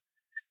well,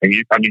 and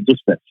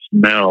just that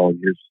smell.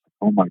 You're just,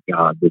 oh my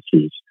God, this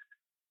is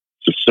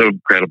just so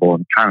incredible,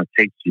 and kind of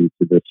takes you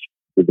to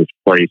this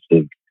place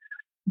of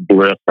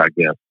bliss, I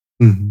guess.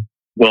 Mm-hmm.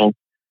 Well,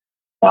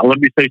 let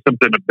me say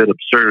something a bit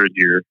absurd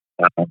here,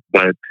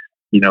 but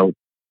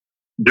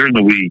during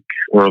the week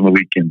or on the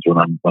weekends when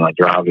I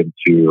drive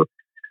into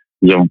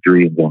Zone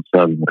 3 and Zone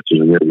 7, which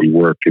is where we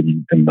work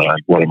in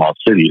Guatemala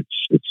City,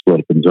 it's split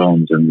up in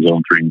zones, and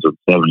Zone 3 and Zone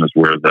 7 is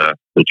where the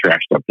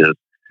trash dump is.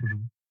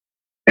 Mm-hmm.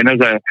 And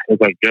as I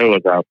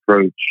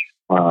approach,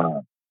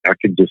 I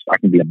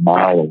can be a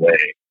mile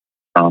away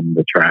from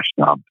the trash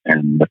dump,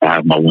 and if I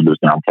have my windows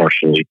down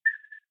partially,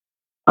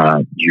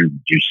 you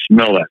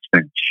smell that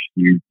stench.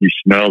 You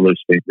smell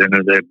those things, and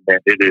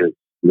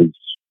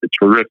it's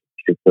horrific.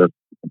 It's an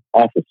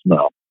awful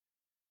smell.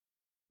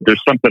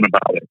 There's something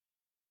about it,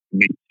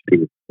 me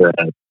too,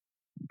 that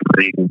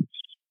brings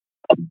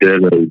a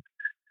bit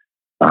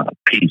of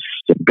peace,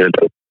 a bit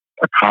of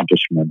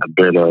accomplishment, a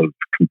bit of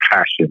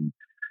compassion,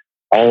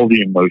 all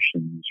the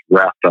emotions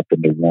wrapped up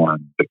into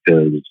one,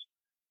 because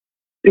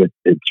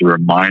it's a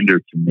reminder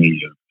to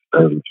me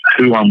of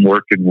who I'm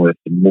working with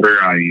and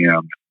where I am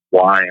and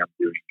why I'm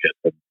doing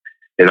it.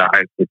 And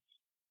it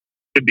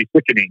could be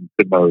sickening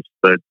to most,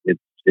 but it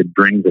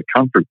brings a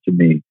comfort to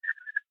me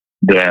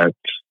that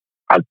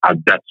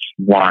that's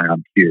why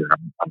I'm here.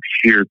 I'm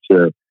here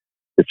to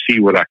see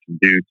what I can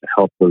do to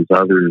help those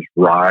others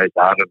rise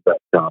out of that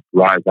dump,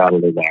 rise out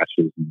of those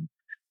ashes,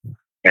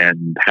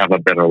 and have a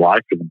better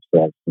life for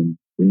themselves. And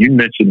you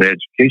mentioned the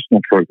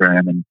educational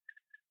program, and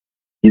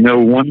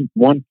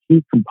one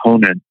key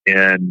component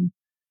in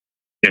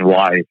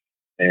life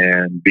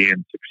and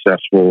being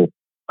successful,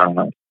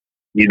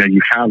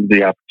 you have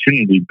the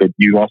opportunity, but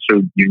you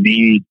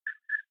need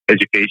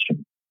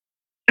education,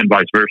 and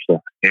vice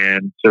versa.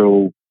 And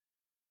so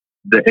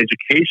the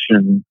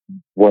education,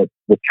 what's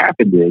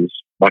happened is,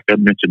 like I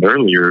mentioned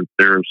earlier,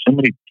 there are so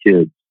many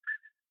kids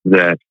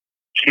that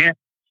can't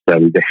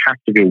study. They have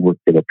to go work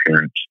for their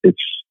parents.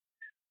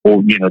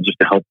 Just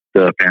to help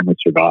the family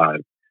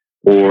survive,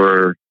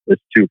 or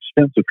it's too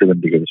expensive for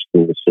them to go to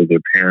school, so their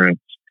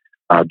parents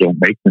don't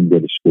make them go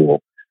to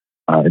school,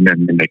 and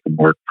then they make them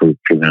work for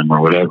them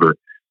or whatever.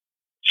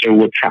 So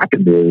what's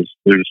happened is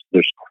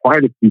there's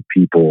quite a few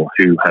people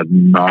who have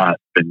not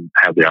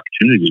had the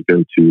opportunity to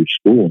go to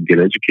school and get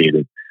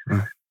educated.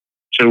 Right.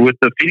 So with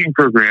the feeding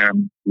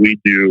program, we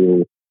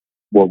do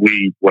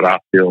what I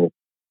feel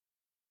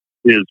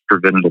is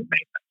preventative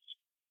maintenance.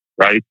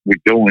 Right? We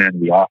go in,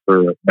 we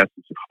offer a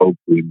message of hope.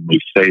 We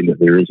say that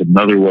there is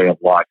another way of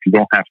life. You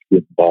don't have to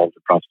get involved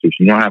in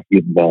prostitution. You don't have to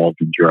get involved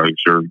in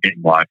drugs or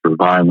gang life or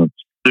violence.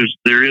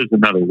 There is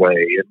another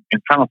way,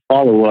 and kind of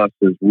follow us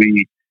as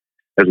we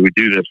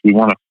do this. We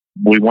want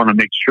to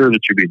make sure that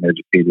you're being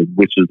educated,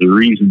 which is the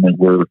reason that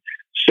we're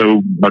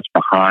so much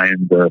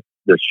behind the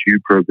SHU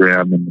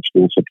program and the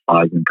school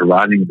supplies and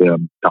providing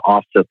them to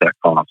offset that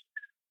cost.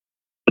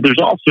 But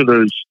there's also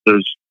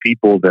those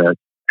people that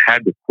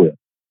had to quit.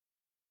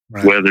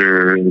 Right.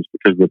 Whether it was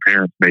because their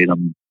parents made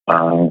them,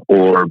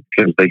 or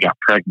because they got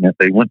pregnant.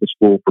 They went to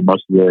school for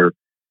most of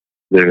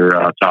their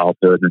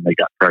childhood, and they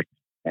got pregnant.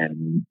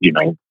 And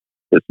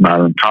it's not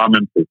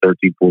uncommon for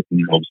 13,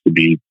 14-year-olds to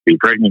be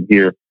pregnant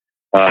here.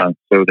 So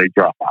they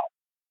drop out,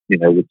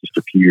 with just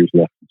a few years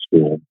left in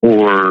school,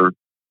 or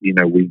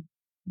we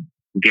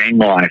gang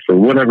life or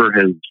whatever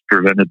has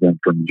prevented them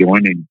from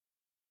joining.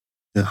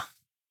 Yeah.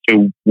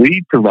 So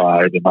we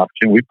provide an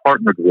opportunity. We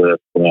partnered with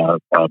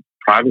a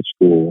private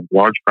school,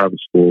 large private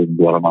school in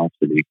Guatemala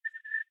City,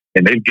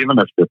 and they've given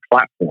us their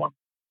platform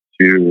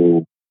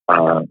to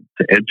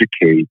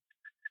educate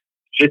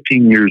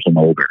 15 years and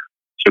older.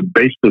 So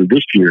basically,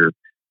 this year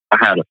I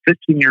had a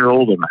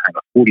 15-year-old and I had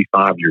a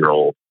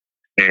 45-year-old,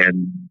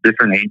 and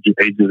different ages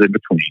in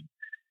between,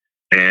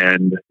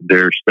 and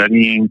they're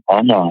studying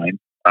online.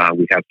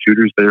 We have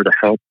tutors there to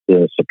help,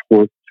 to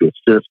support, to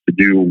assist, to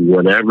do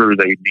whatever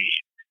they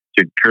need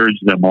to encourage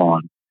them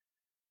on,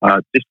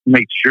 just to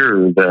make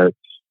sure that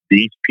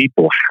these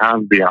people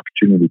have the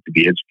opportunity to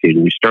be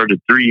educated. We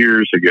started 3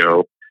 years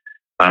ago.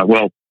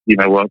 Well, you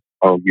know what?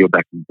 I'll go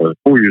back 4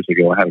 years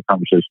ago. I had a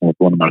conversation with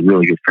one of my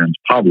really good friends,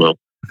 Pablo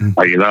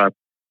Aguilar,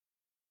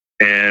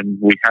 and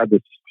we had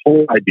this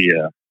whole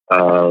idea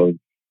of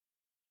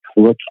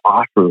let's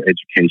offer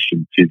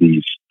education to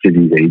these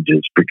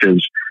ages,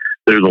 because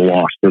they're the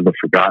lost, they're the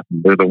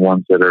forgotten, they're the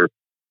ones that are,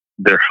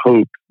 their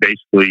hope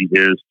basically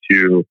is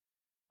to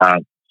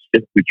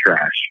sift through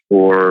trash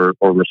or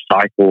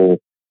recycle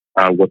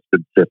what's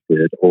been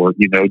sifted, or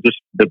it's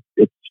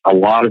a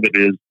lot of it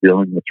is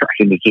dealing with trash,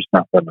 and there's just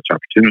not that much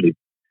opportunity.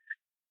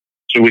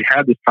 So we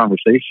had this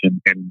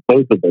conversation, and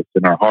both of us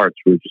in our hearts,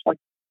 we were just like,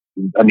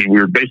 we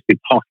were basically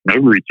talking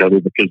over each other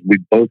because we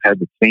both had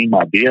the same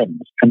idea, and it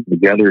was coming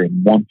together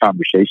in one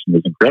conversation. It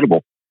was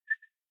incredible.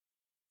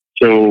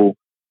 So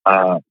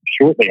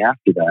shortly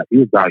after that, he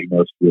was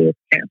diagnosed with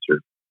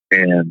cancer.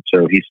 And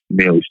so he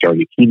immediately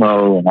started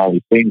chemo and all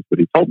these things, but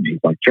he told me, he's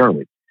like,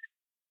 Charlie,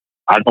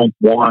 I don't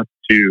want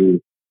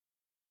to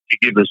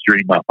give this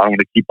dream up. I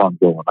want to keep on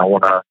going. I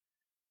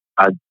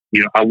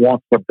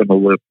want something to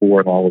live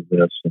for and all of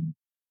this. And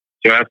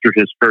so after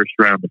his first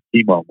round of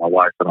chemo, my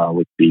wife and I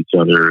looked at each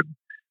other, and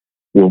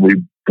when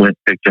we went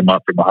picked him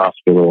up from the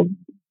hospital,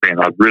 man,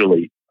 I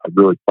really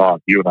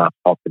thought, you and I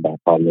talked about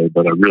Pablo,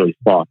 but I really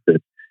thought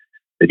that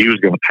he was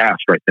going to pass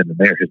right then and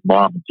there. His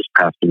mom had just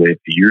passed away a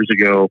few years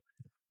ago,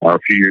 or a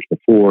few years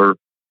before,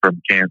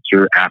 from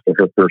cancer after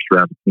her first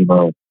round of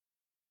chemo.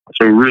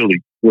 So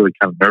really, really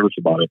kind of nervous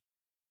about it.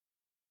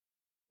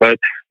 But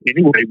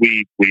anyway,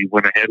 we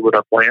went ahead with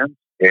our plans,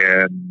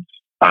 and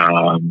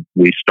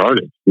we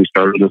started the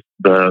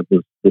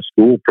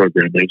school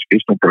program, the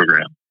educational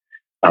program.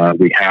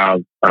 We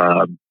have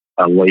a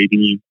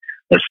lady,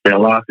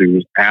 Estella, who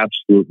is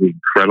absolutely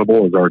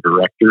incredible as our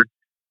director.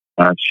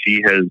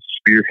 She has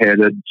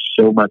spearheaded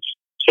so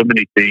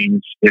many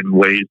things in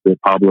ways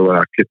that Pablo and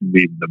I couldn't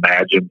even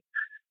imagine,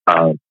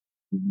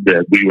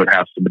 that we would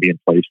have somebody in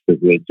place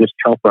that would just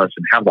help us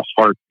and have the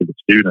heart for the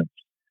students.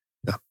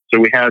 Yeah. So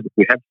we had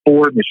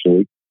 4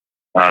 initially.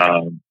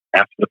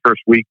 After the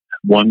first week,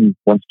 one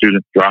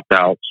student dropped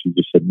out. She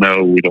just said,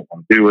 no, we don't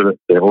want to do with it.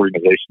 The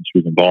organization she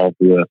was involved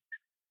with,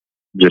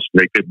 just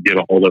they couldn't get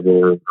a hold of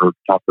her or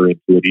talk her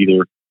into it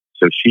either.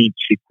 So she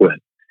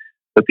quit.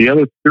 But the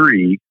other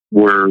 3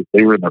 were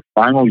in their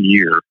final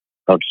year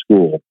of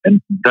school. And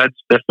that's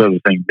the other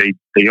thing.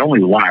 They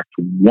only lacked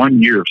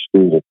 1 year of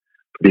school,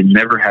 but they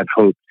never had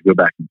hope to go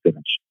back and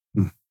finish.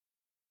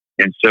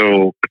 And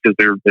so, because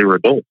they were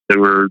adults, they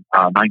were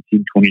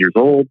 19, 20 years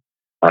old.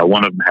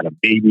 One of them had a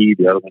baby.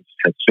 The other ones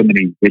had so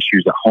many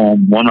issues at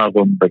home. One of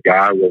them, the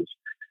guy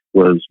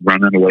was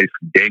running away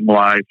from gang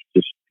life.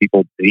 Just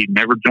people, he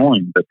never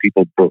joined, but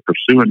people were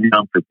pursuing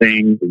him for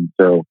things. And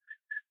so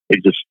they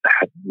just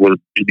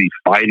would be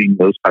fighting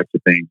those types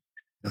of things.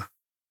 Yeah.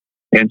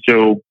 And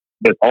so,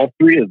 but all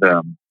 3 of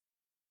them,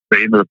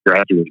 they ended up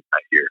graduating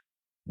that year.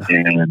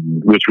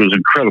 And which was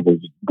incredible.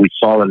 We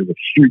saw that as a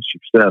huge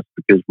success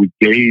because we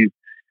gave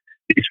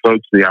these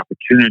folks the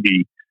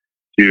opportunity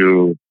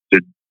to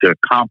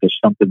accomplish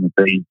something that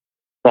they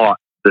thought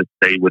that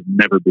they would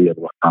never be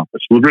able to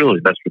accomplish. Well, really,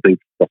 that's what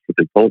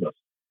they told us.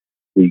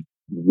 We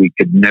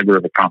could never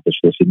have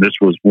accomplished this, and this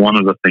was one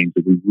of the things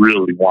that we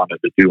really wanted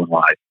to do in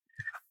life.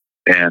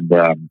 And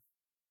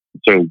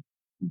so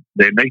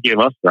they gave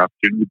us the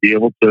opportunity to be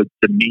able to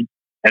meet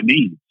a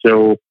need.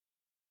 So,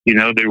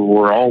 they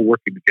were all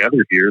working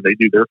together here. They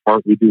do their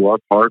part, we do our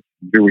part.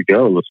 Here we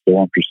go. Let's go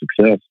on for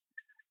success.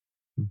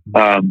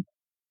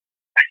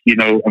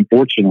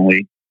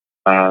 Unfortunately,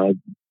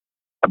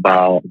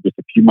 about just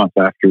a few months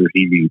after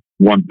the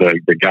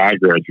guy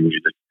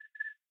graduated,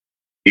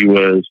 he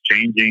was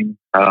changing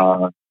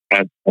at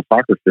a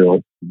soccer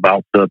field,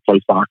 about to play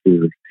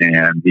soccer,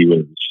 and he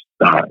was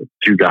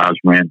 2 guys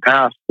ran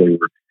past. They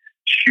were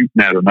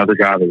shooting at another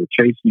guy they were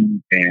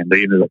chasing, and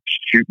they ended up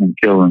shooting and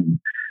killing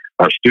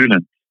our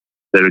students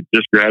that had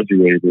just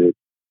graduated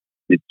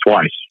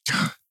twice.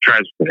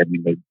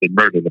 Tragically, they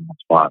murdered them on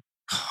spot.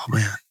 Oh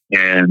man!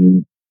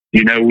 And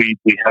we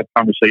had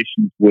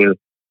conversations with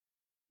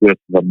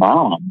the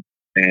mom,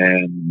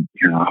 and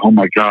oh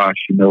my gosh,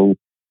 so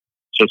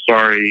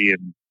sorry.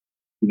 And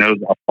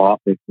a thought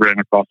that ran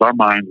across our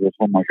minds was,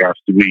 oh my gosh,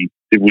 was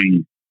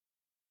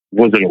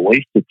it a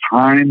waste of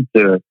time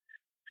to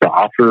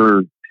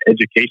offer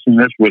education in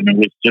this when it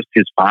was just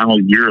his final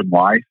year in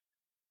life?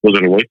 Was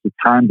it a waste of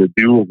time to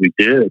do what we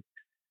did?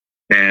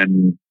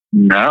 And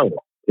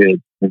no,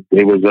 it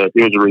was a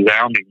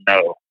resounding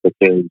no,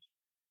 because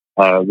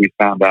we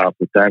found out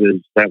that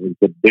was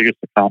the biggest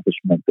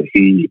accomplishment that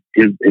his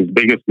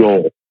biggest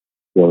goal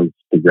was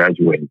to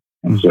graduate.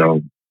 And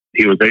so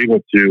he was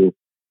able to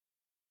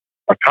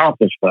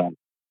accomplish that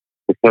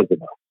because of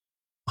us.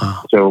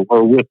 Wow. So,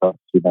 or with us,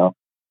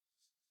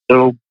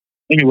 So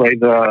anyway,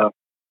 I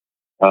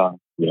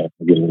get a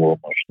little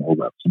emotional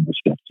about some of this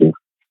stuff too.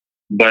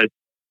 But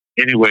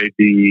anyway,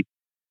 the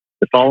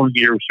following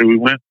year, so we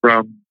went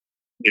from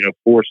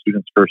 4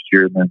 students first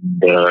year, and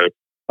then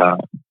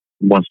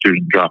 1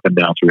 student dropping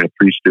down, so we had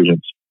 3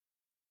 students.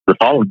 The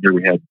following year,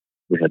 we had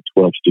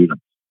 12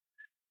 students,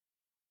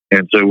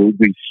 and so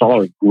we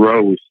saw it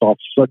grow. We saw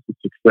such a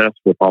success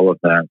with all of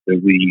that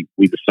we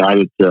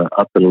decided to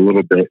up it a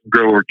little bit,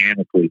 grow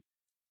organically,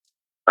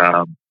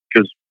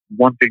 because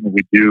one thing that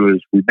we do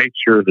is we make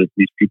sure that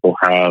these people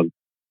have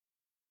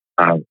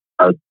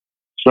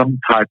some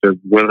type of,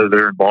 whether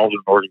they're involved in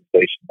an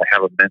organization, they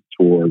have a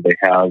mentor, they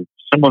have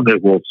someone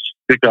that will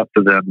stick up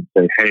to them and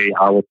say, hey,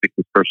 I will take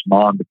this person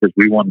on because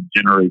we want to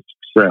generate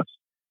success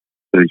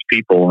for these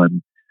people.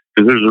 And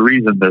because there's a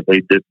reason that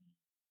they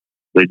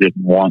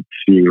didn't want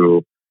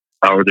to,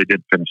 or they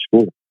didn't finish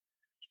school.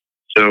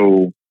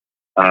 So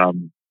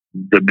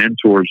the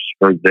mentors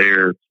are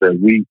there. So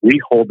we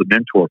hold the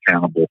mentor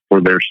accountable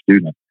for their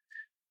student,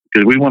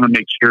 because we want to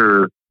make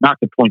sure not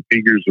to point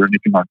fingers or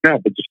anything like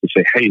that, but just to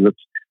say, hey, let's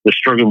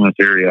struggle in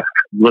this area.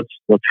 Let's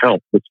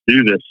help. Let's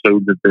do this so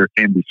that there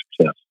can be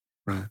success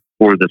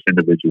for this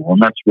individual.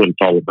 And that's what it's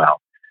all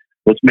about.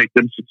 Let's make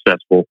them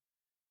successful.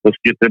 Let's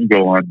get them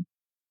going.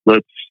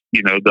 Let's,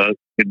 in the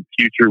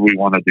future, we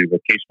want to do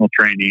vocational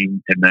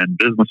training, and then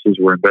businesses.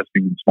 We're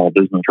investing in small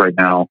business right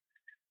now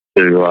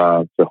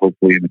to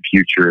hopefully in the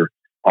future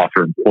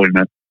offer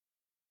employment.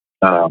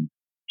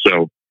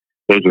 So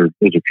those are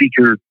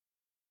future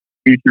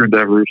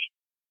endeavors.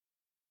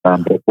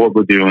 But what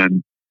we're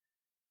doing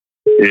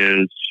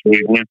is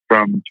we went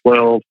from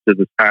 12 to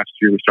this past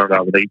year. We started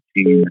out with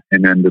 18,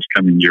 and then this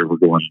coming year we're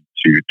going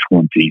to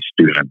 20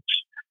 students.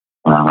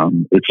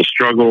 It's a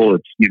struggle.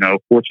 It's,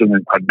 fortunately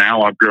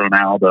now I've grown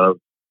out of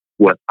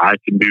what I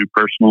can do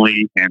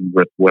personally and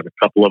with what a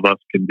couple of us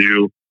can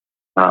do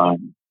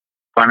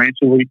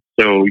financially.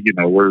 So,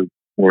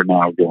 we're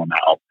now going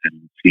out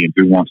and seeing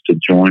who wants to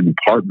join and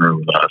partner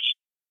with us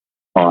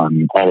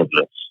on all of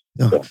this.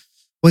 Yeah. So,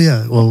 well,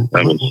 yeah. Well,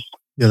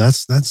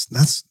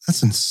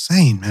 that's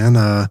insane,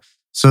 man.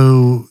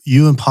 So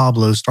you and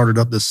Pablo started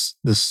up this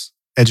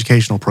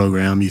educational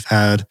program. You've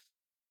had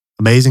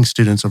amazing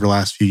students over the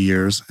last few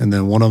years, and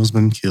then one of them's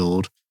been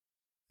killed.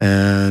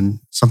 And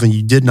something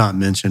you did not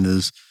mention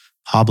is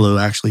Pablo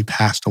actually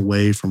passed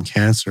away from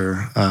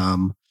cancer.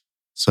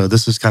 So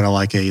this is kind of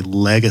like a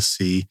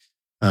legacy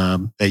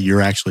that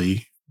you're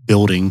actually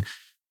building,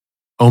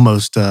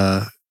 almost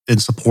in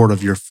support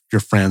of your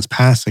friend's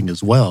passing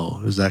as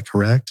well. Is that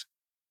correct?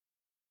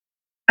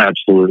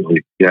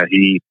 Absolutely. Yeah,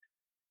 he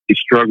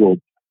struggled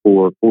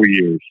for 4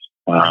 years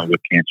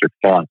with cancer.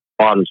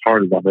 Fought as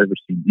hard as I've ever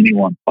seen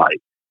anyone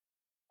fight.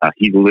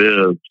 He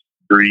lived,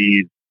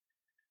 breathed,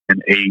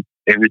 and ate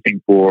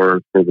everything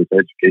for this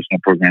educational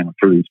program and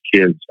for these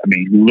kids. I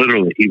mean,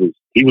 literally,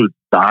 he was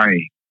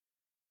dying,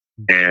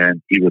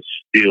 and he was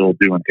still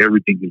doing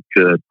everything he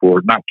could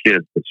for not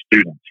kids but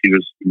students. He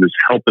was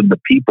helping the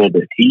people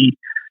that he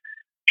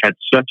had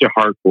such a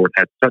heart for,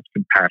 had such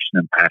compassion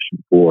and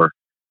passion for.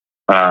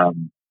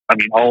 I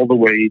mean, all the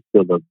way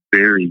to the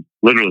very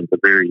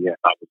end.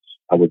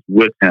 I was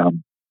with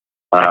him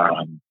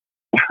on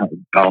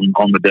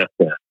the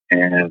deathbed,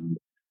 and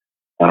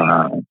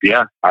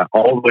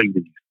all the way to the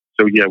end.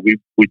 So yeah, we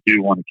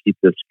do want to keep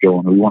this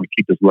going. We want to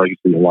keep this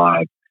legacy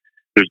alive.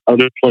 There's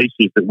other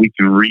places that we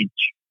can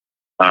reach,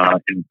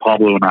 and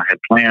Pablo and I had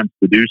plans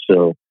to do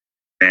so.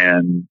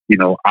 And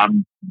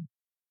I'm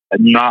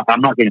not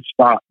going to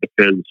stop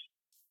because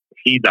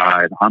he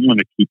died. I'm going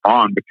to keep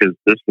on because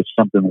this was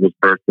something that was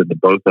birthed into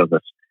both of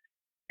us.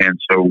 And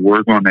so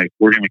we're going to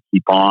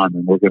keep on,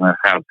 and we're going to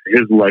have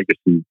his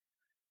legacy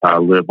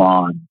live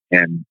on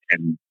and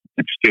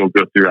still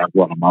go throughout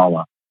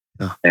Guatemala,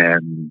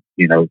 and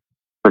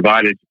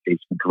provide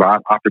education, provide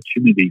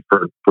opportunity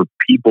for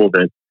people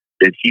that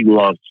he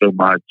loved so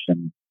much,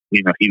 and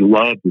he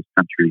loved his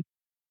country,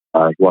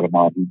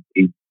 Guatemala.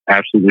 He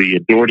absolutely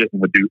adored it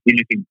and would do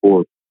anything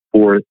for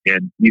it.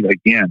 And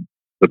again,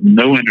 with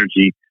no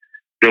energy,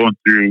 going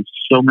through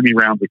so many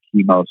rounds of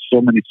chemo,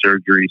 so many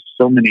surgeries,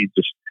 so many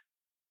just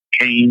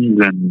pains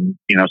and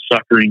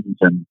sufferings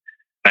and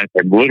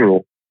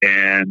literal,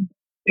 and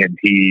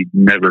he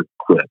never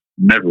quit,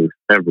 never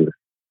ever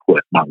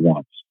quit, not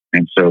once.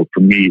 And so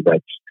for me,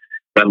 that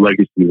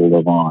legacy will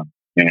live on.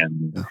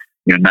 And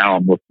now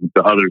I'm looking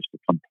to others to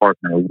come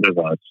partner with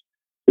us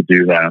to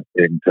do that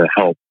and to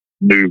help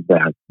move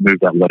that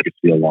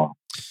legacy along.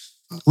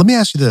 Let me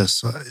ask you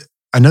this.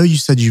 I know you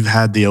said you've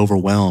had the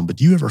overwhelm, but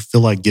do you ever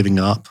feel like giving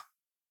up?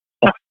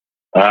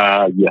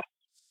 Yeah.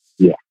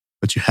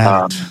 But you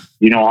haven't.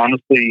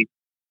 Honestly,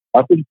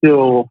 up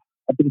until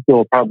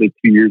probably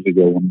 2 years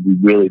ago, when we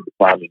really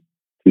decided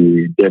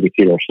to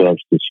dedicate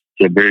ourselves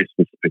to very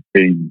specific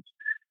things,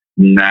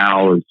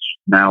 now is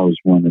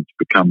when it's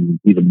become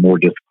even more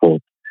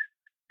difficult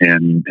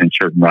in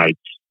certain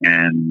rights.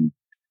 And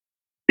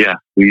yeah,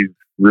 we've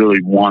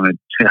really wanted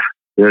to.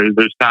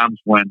 There's times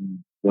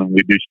when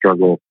we do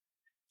struggle.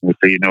 We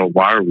say,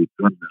 why are we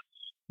doing this?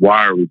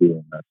 Why are we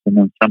doing this? And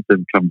then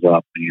something comes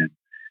up,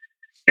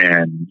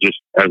 and just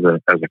as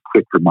a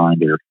quick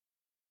reminder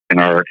in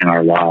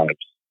our lives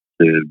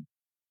to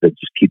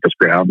just keep us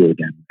grounded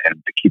and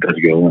to keep us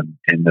going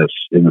in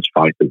this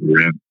fight that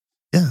we're in.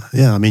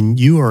 Yeah. I mean,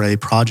 you are a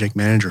project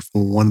manager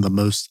for one of the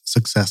most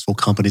successful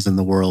companies in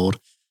the world,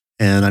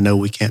 and I know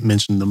we can't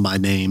mention them by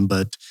name,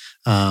 but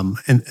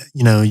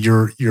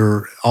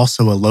you're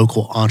also a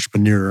local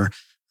entrepreneur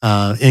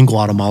in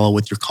Guatemala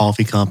with your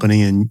coffee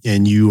company,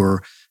 and you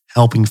are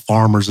helping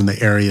farmers in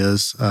the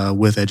areas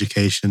with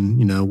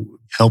education,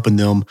 helping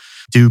them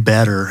do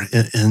better.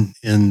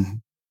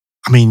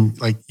 I mean,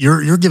 like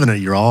you're giving it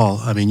your all.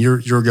 I mean,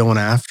 you're going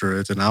after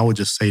it. And I would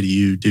just say to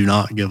you, do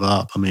not give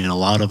up. I mean, a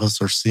lot of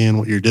us are seeing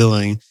what you're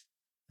doing.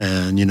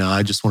 And,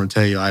 I just want to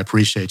tell you, I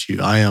appreciate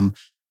you. I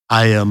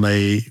am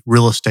a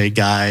real estate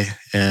guy,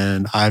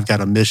 and I've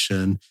got a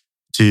mission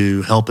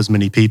to help as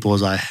many people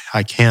as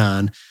I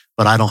can,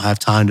 but I don't have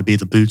time to be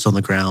the boots on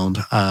the ground.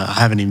 I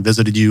haven't even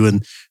visited you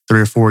in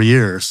 3 or 4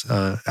 years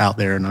out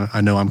there, and I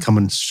know I'm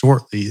coming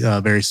shortly,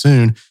 very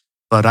soon,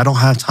 but I don't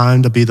have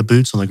time to be the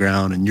boots on the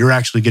ground. And you're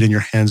actually getting your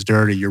hands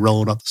dirty. You're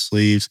rolling up the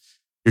sleeves.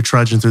 You're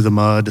trudging through the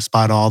mud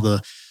despite all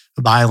the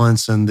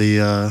violence and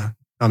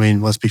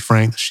let's be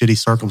frank, the shitty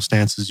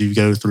circumstances you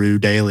go through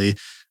daily.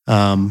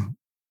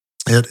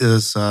 It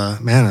is,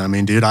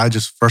 dude, I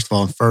just, first of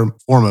all and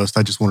foremost,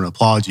 I just want to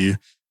applaud you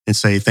and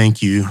say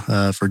thank you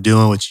for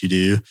doing what you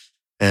do.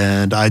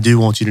 And I do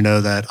want you to know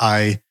that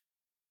I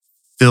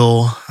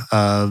feel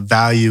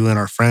value in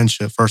our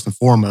friendship, first and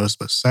foremost.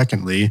 But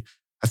secondly,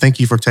 I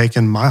thank you for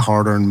taking my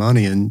hard-earned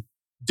money and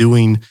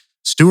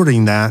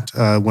stewarding that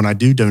when I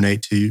do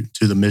donate to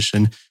the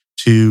mission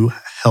to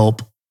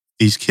help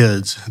these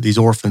kids, these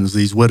orphans,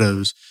 these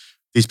widows,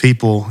 these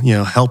people,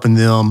 helping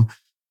them,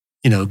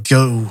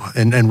 go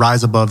and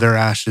rise above their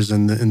ashes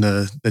and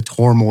the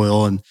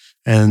turmoil and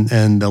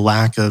the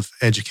lack of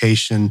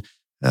education,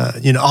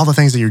 all the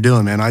things that you're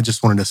doing, man. I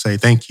just wanted to say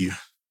thank you.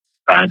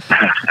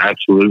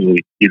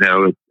 Absolutely.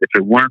 If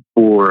it weren't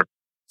for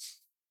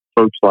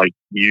folks like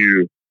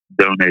you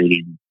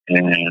donating,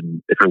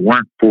 and if it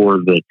weren't for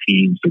the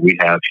teams that we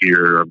have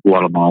here of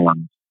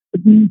Guatemalans,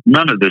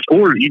 none of this,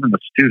 or even the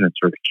students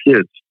or the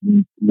kids,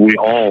 we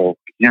all,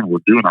 we're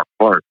doing our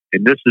part.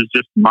 And this is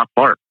just my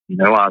part.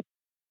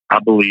 I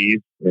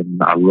believe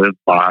and I live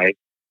by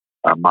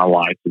my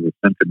life as a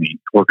symphony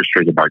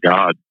orchestrated by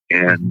God.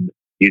 And,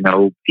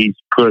 He's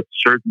put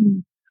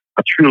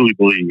I truly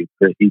believe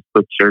that He's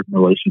put certain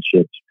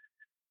relationships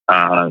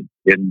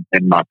in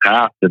my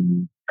path.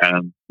 And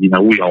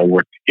we all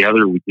work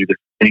together. We do different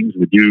things.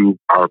 We do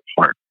our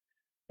part.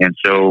 And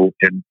so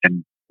in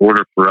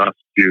order for us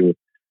to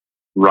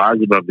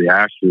rise above the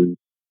ashes,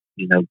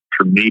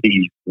 for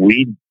me,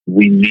 we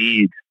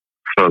need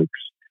folks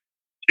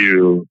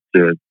to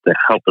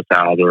help us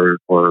out or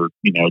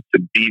to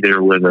be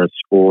there with us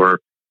or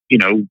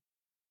even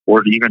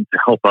to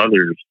help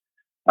others.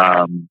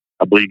 I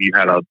believe you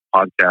had a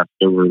podcast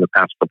over the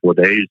past couple of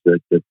days that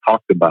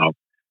talked about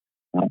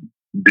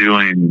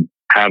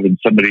having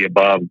somebody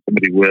above,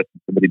 somebody with,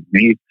 somebody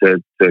beneath to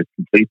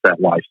complete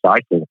that life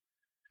cycle.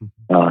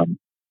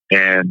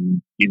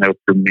 And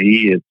for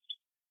me,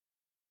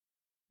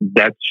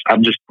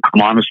 I'm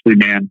honestly,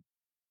 man,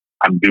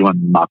 I'm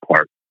doing my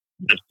part.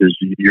 This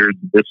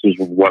is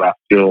what I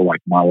feel like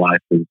my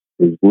life is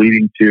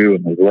leading to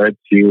and has led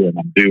to, and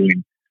I'm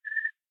doing.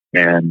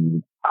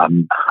 And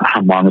I'm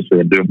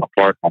doing my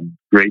part. I'm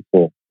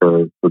grateful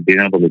for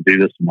being able to do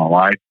this in my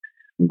life.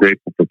 I'm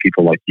grateful for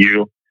people like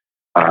you,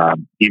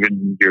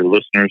 even your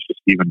listeners,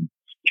 just even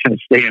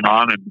staying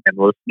on and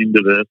listening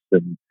to this,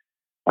 and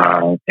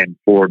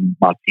for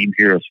my team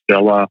here,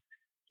 Estella,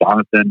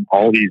 Jonathan,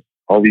 all these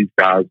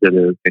guys that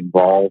are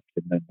involved,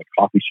 and then the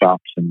coffee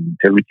shops and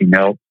everything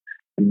else.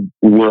 And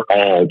we're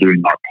all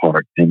doing our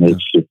part, and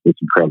it's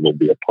incredible to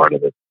be a part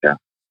of it. Yeah.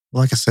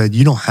 Like I said,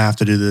 you don't have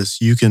to do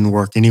this. You can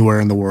work anywhere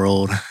in the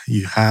world.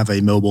 You have a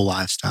mobile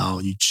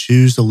lifestyle. You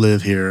choose to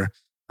live here.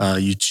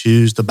 You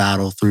choose to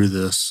battle through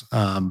this.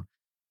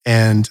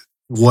 And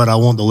what I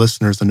want the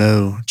listeners to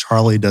know,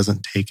 Charlie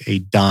doesn't take a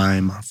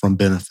dime from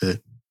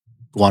Benefit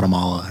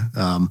Guatemala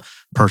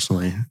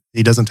personally.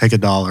 He doesn't take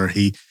 $1.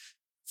 He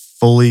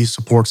fully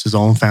supports his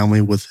own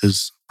family with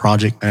his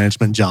project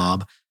management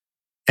job.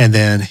 And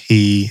then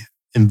he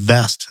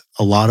invests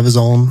a lot of his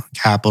own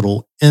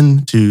capital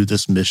into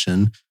this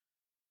mission,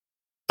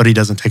 but he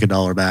doesn't take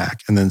 $1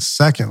 back. And then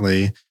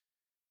secondly,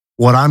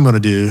 what I'm going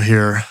to do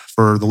here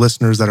for the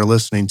listeners that are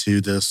listening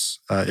to this,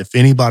 if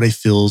anybody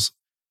feels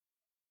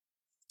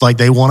like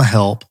they want to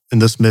help in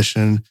this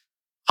mission,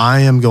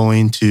 I am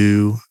going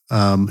to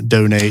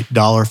donate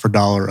dollar for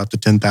dollar up to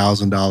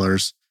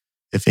 $10,000.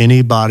 If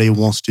anybody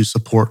wants to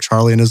support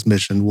Charlie and his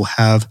mission, we'll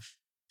have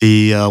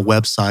the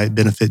website,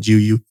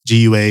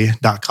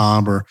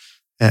 benefitgua.com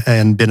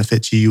and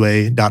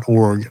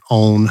benefitgua.org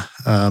on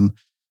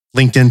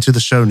linked into the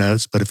show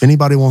notes. But if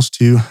anybody wants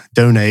to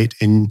donate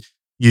and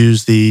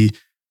use the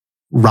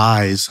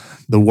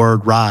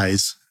word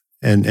RISE,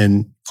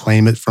 and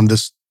claim it from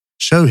this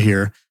show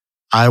here,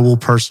 I will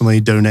personally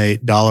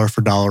donate dollar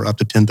for dollar up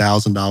to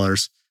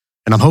 $10,000.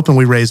 And I'm hoping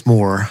we raise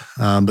more.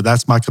 But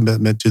that's my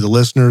commitment to the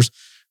listeners.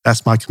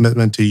 That's my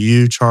commitment to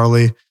you,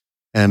 Charlie.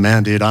 And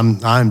man, dude,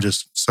 I'm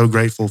just so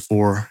grateful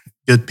for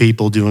good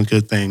people doing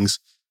good things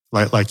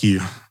like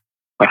you.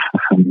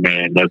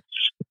 Man, that's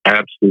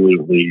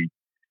absolutely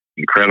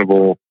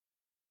incredible.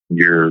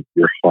 Your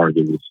heart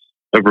is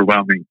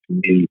overwhelming to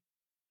me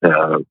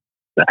to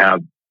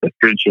have the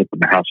friendship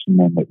and to have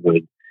someone that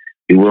would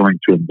be willing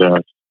to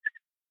invest.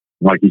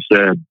 Like you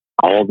said,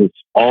 all this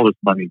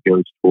money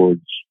goes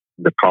towards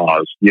the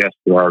cause. Yes,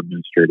 there are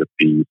administrative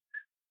fees.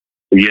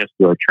 Yes,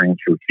 there are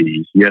transfer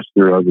fees. Yes,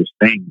 there are other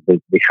things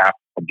that we have.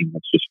 I mean,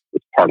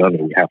 it's part of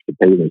it. We have to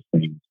pay those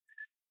things.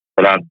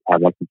 But I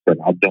like I said,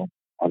 I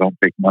don't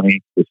take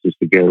money. This is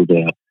to go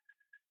to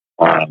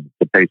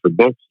pay for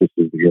books. This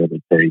is to go to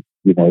pay,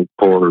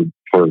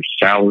 for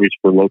salaries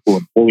for local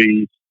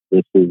employees.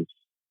 This is,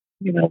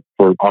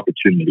 for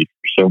opportunity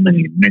for so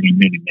many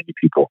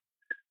people.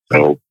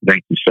 So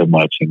thank you so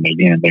much. And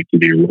again, thank you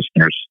to your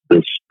listeners.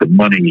 The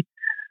money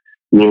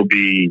will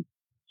be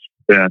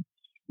spent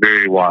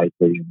very wisely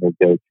and will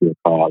go to a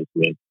cause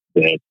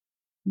that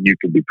you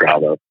can be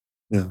proud of.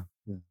 Yeah.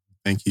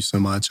 Thank you so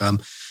much.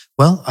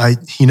 Well, I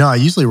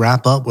usually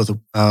wrap up with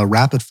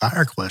rapid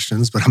fire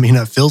questions, but I mean,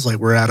 it feels like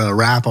we're at a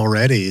wrap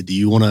already. Do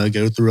you want to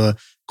go through a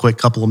quick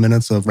couple of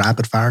minutes of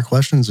rapid fire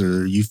questions,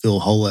 or you feel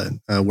whole at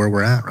where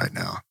we're at right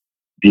now?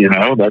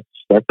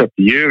 That's up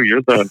to you.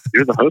 You're the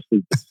host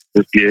of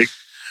this gig.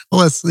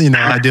 Well,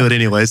 I do it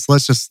anyway. So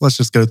let's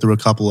just go through a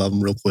couple of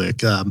them real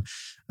quick.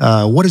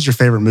 What is your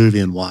favorite movie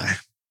and why,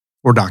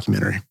 or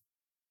documentary?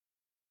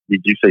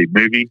 Did you say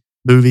movie?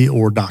 Movie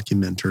or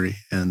documentary,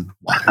 and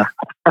why?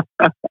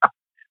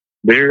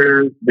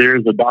 There's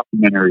a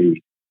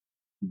documentary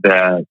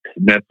that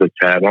Netflix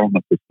had. I don't know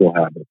if they still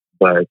have it,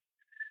 but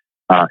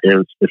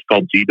it's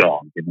called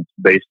G-Dog, and it's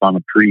based on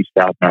a priest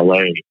out in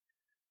LA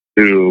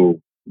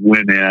who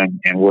went in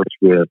and worked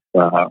with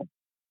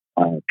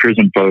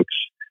prison folks,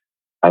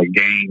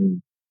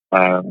 gang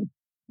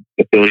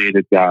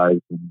affiliated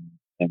guys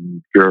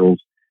and girls,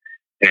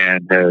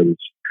 and has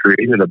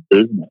created a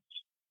business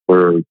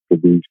for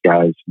these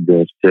guys and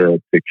girls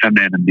to come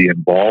in and be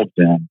involved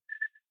in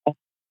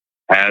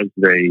as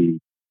they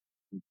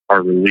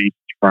are released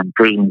from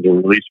prisons or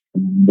released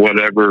from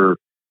whatever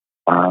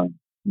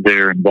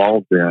they're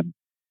involved in,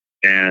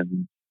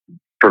 and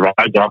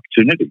provides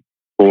opportunity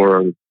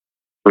for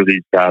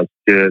these guys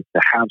to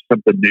have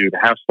something new, to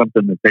have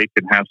something that they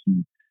can have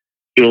some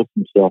skills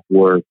and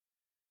self-worth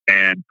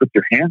and put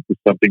their hands to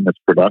something that's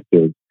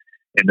productive.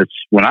 And it's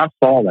when I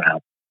saw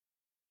that,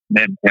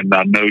 and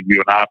I know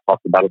you and I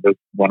talked about it, but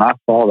when I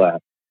saw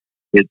that,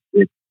 it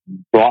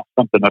brought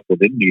something up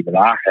within me that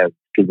I had,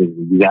 because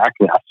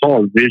I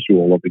saw a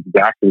visual of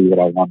exactly what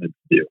I wanted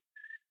to do.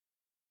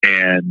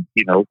 And,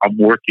 I'm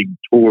working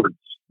towards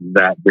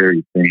that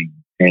very thing.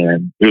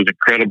 And it was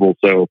incredible.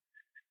 So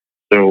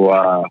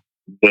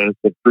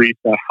the priest,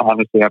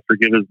 honestly, I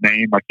forget his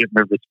name. I can't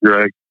remember if it's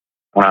Greg.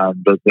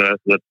 But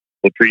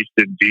the priest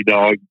in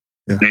G-Dog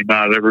may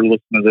not ever listen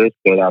to this,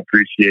 but I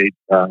appreciate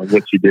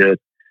what you did.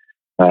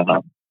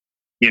 So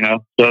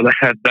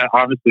that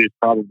honestly is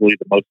probably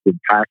the most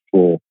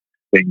impactful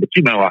thing. But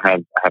I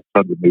have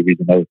tons of movies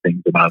and other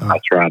things, and I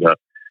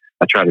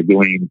try to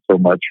glean so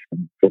much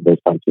from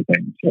those types of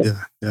things. So.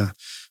 Yeah.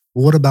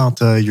 What about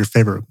your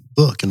favorite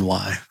book and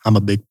why? I'm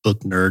a big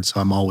book nerd, so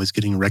I'm always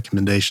getting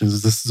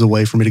recommendations. This is a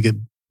way for me to get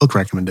book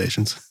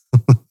recommendations.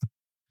 Oh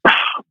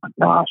my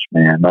gosh,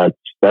 man,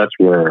 that's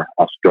where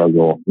I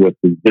struggle with.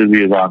 As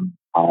busy as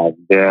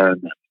I've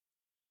been,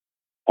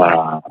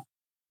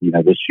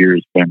 this year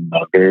has been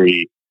a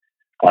very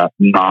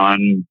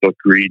non-book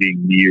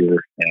reading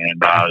year,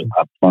 and I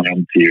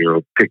plan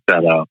to pick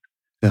that up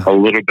a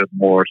little bit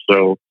more.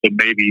 So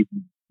maybe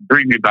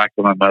bring me back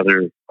on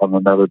another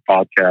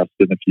podcast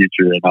in the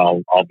future, and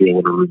I'll be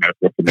able to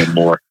recommend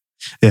more.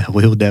 Yeah,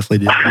 we will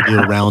definitely do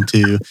a round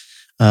two.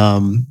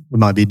 We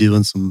might be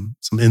doing some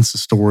Insta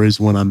stories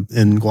when I'm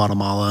in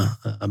Guatemala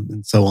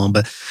and so on.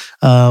 But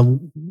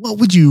what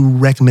would you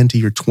recommend to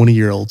your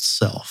 20-year-old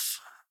self?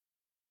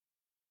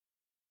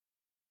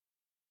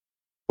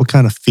 What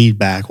kind of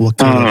feedback? What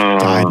kind of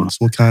guidance?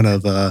 What kind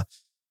of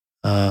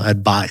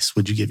advice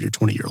would you give your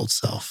 20-year-old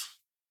self?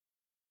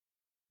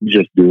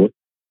 Just do it.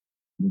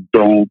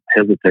 Don't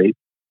hesitate.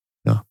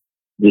 Yeah.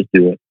 Just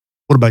do it.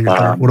 What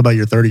about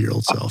your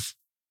 30-year-old self?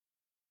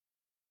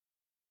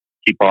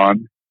 Keep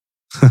on.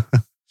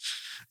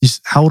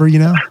 How old are you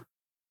now?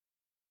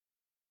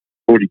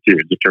 42.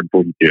 Just turned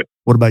 42.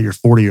 What about your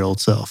 40-year-old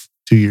self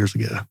 2 years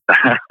ago?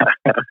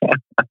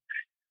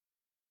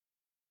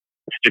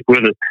 Stick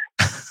with it.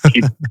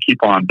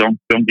 Keep on. Don't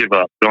give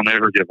up. Don't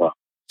ever give up.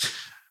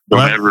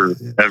 Don't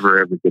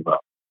ever give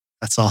up.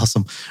 That's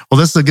awesome. Well,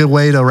 this is a good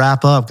way to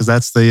wrap up, because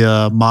that's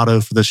the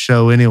motto for the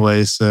show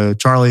anyway. So,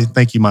 Charlie,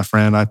 thank you, my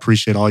friend. I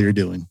appreciate all you're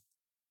doing.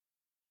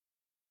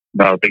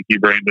 No, thank you,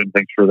 Brandon.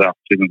 Thanks for the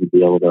opportunity to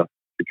be able to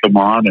come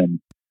on. And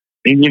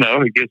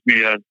it gives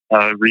me a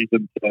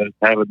reason to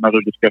have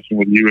another discussion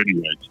with you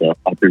anyway. So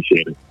I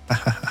appreciate it.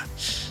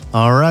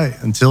 All right.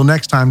 Until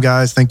next time,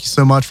 guys, thank you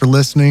so much for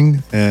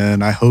listening.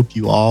 And I hope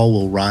you all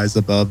will rise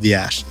above the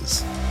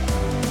ashes.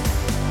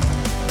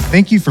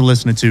 Thank you for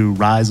listening to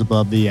Rise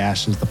Above the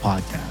Ashes, the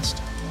podcast.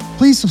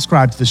 Please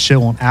subscribe to the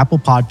show on Apple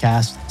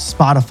Podcasts,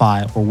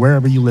 Spotify, or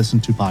wherever you listen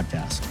to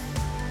podcasts.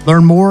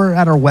 Learn more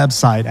at our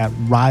website at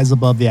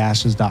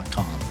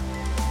riseabovetheashes.com.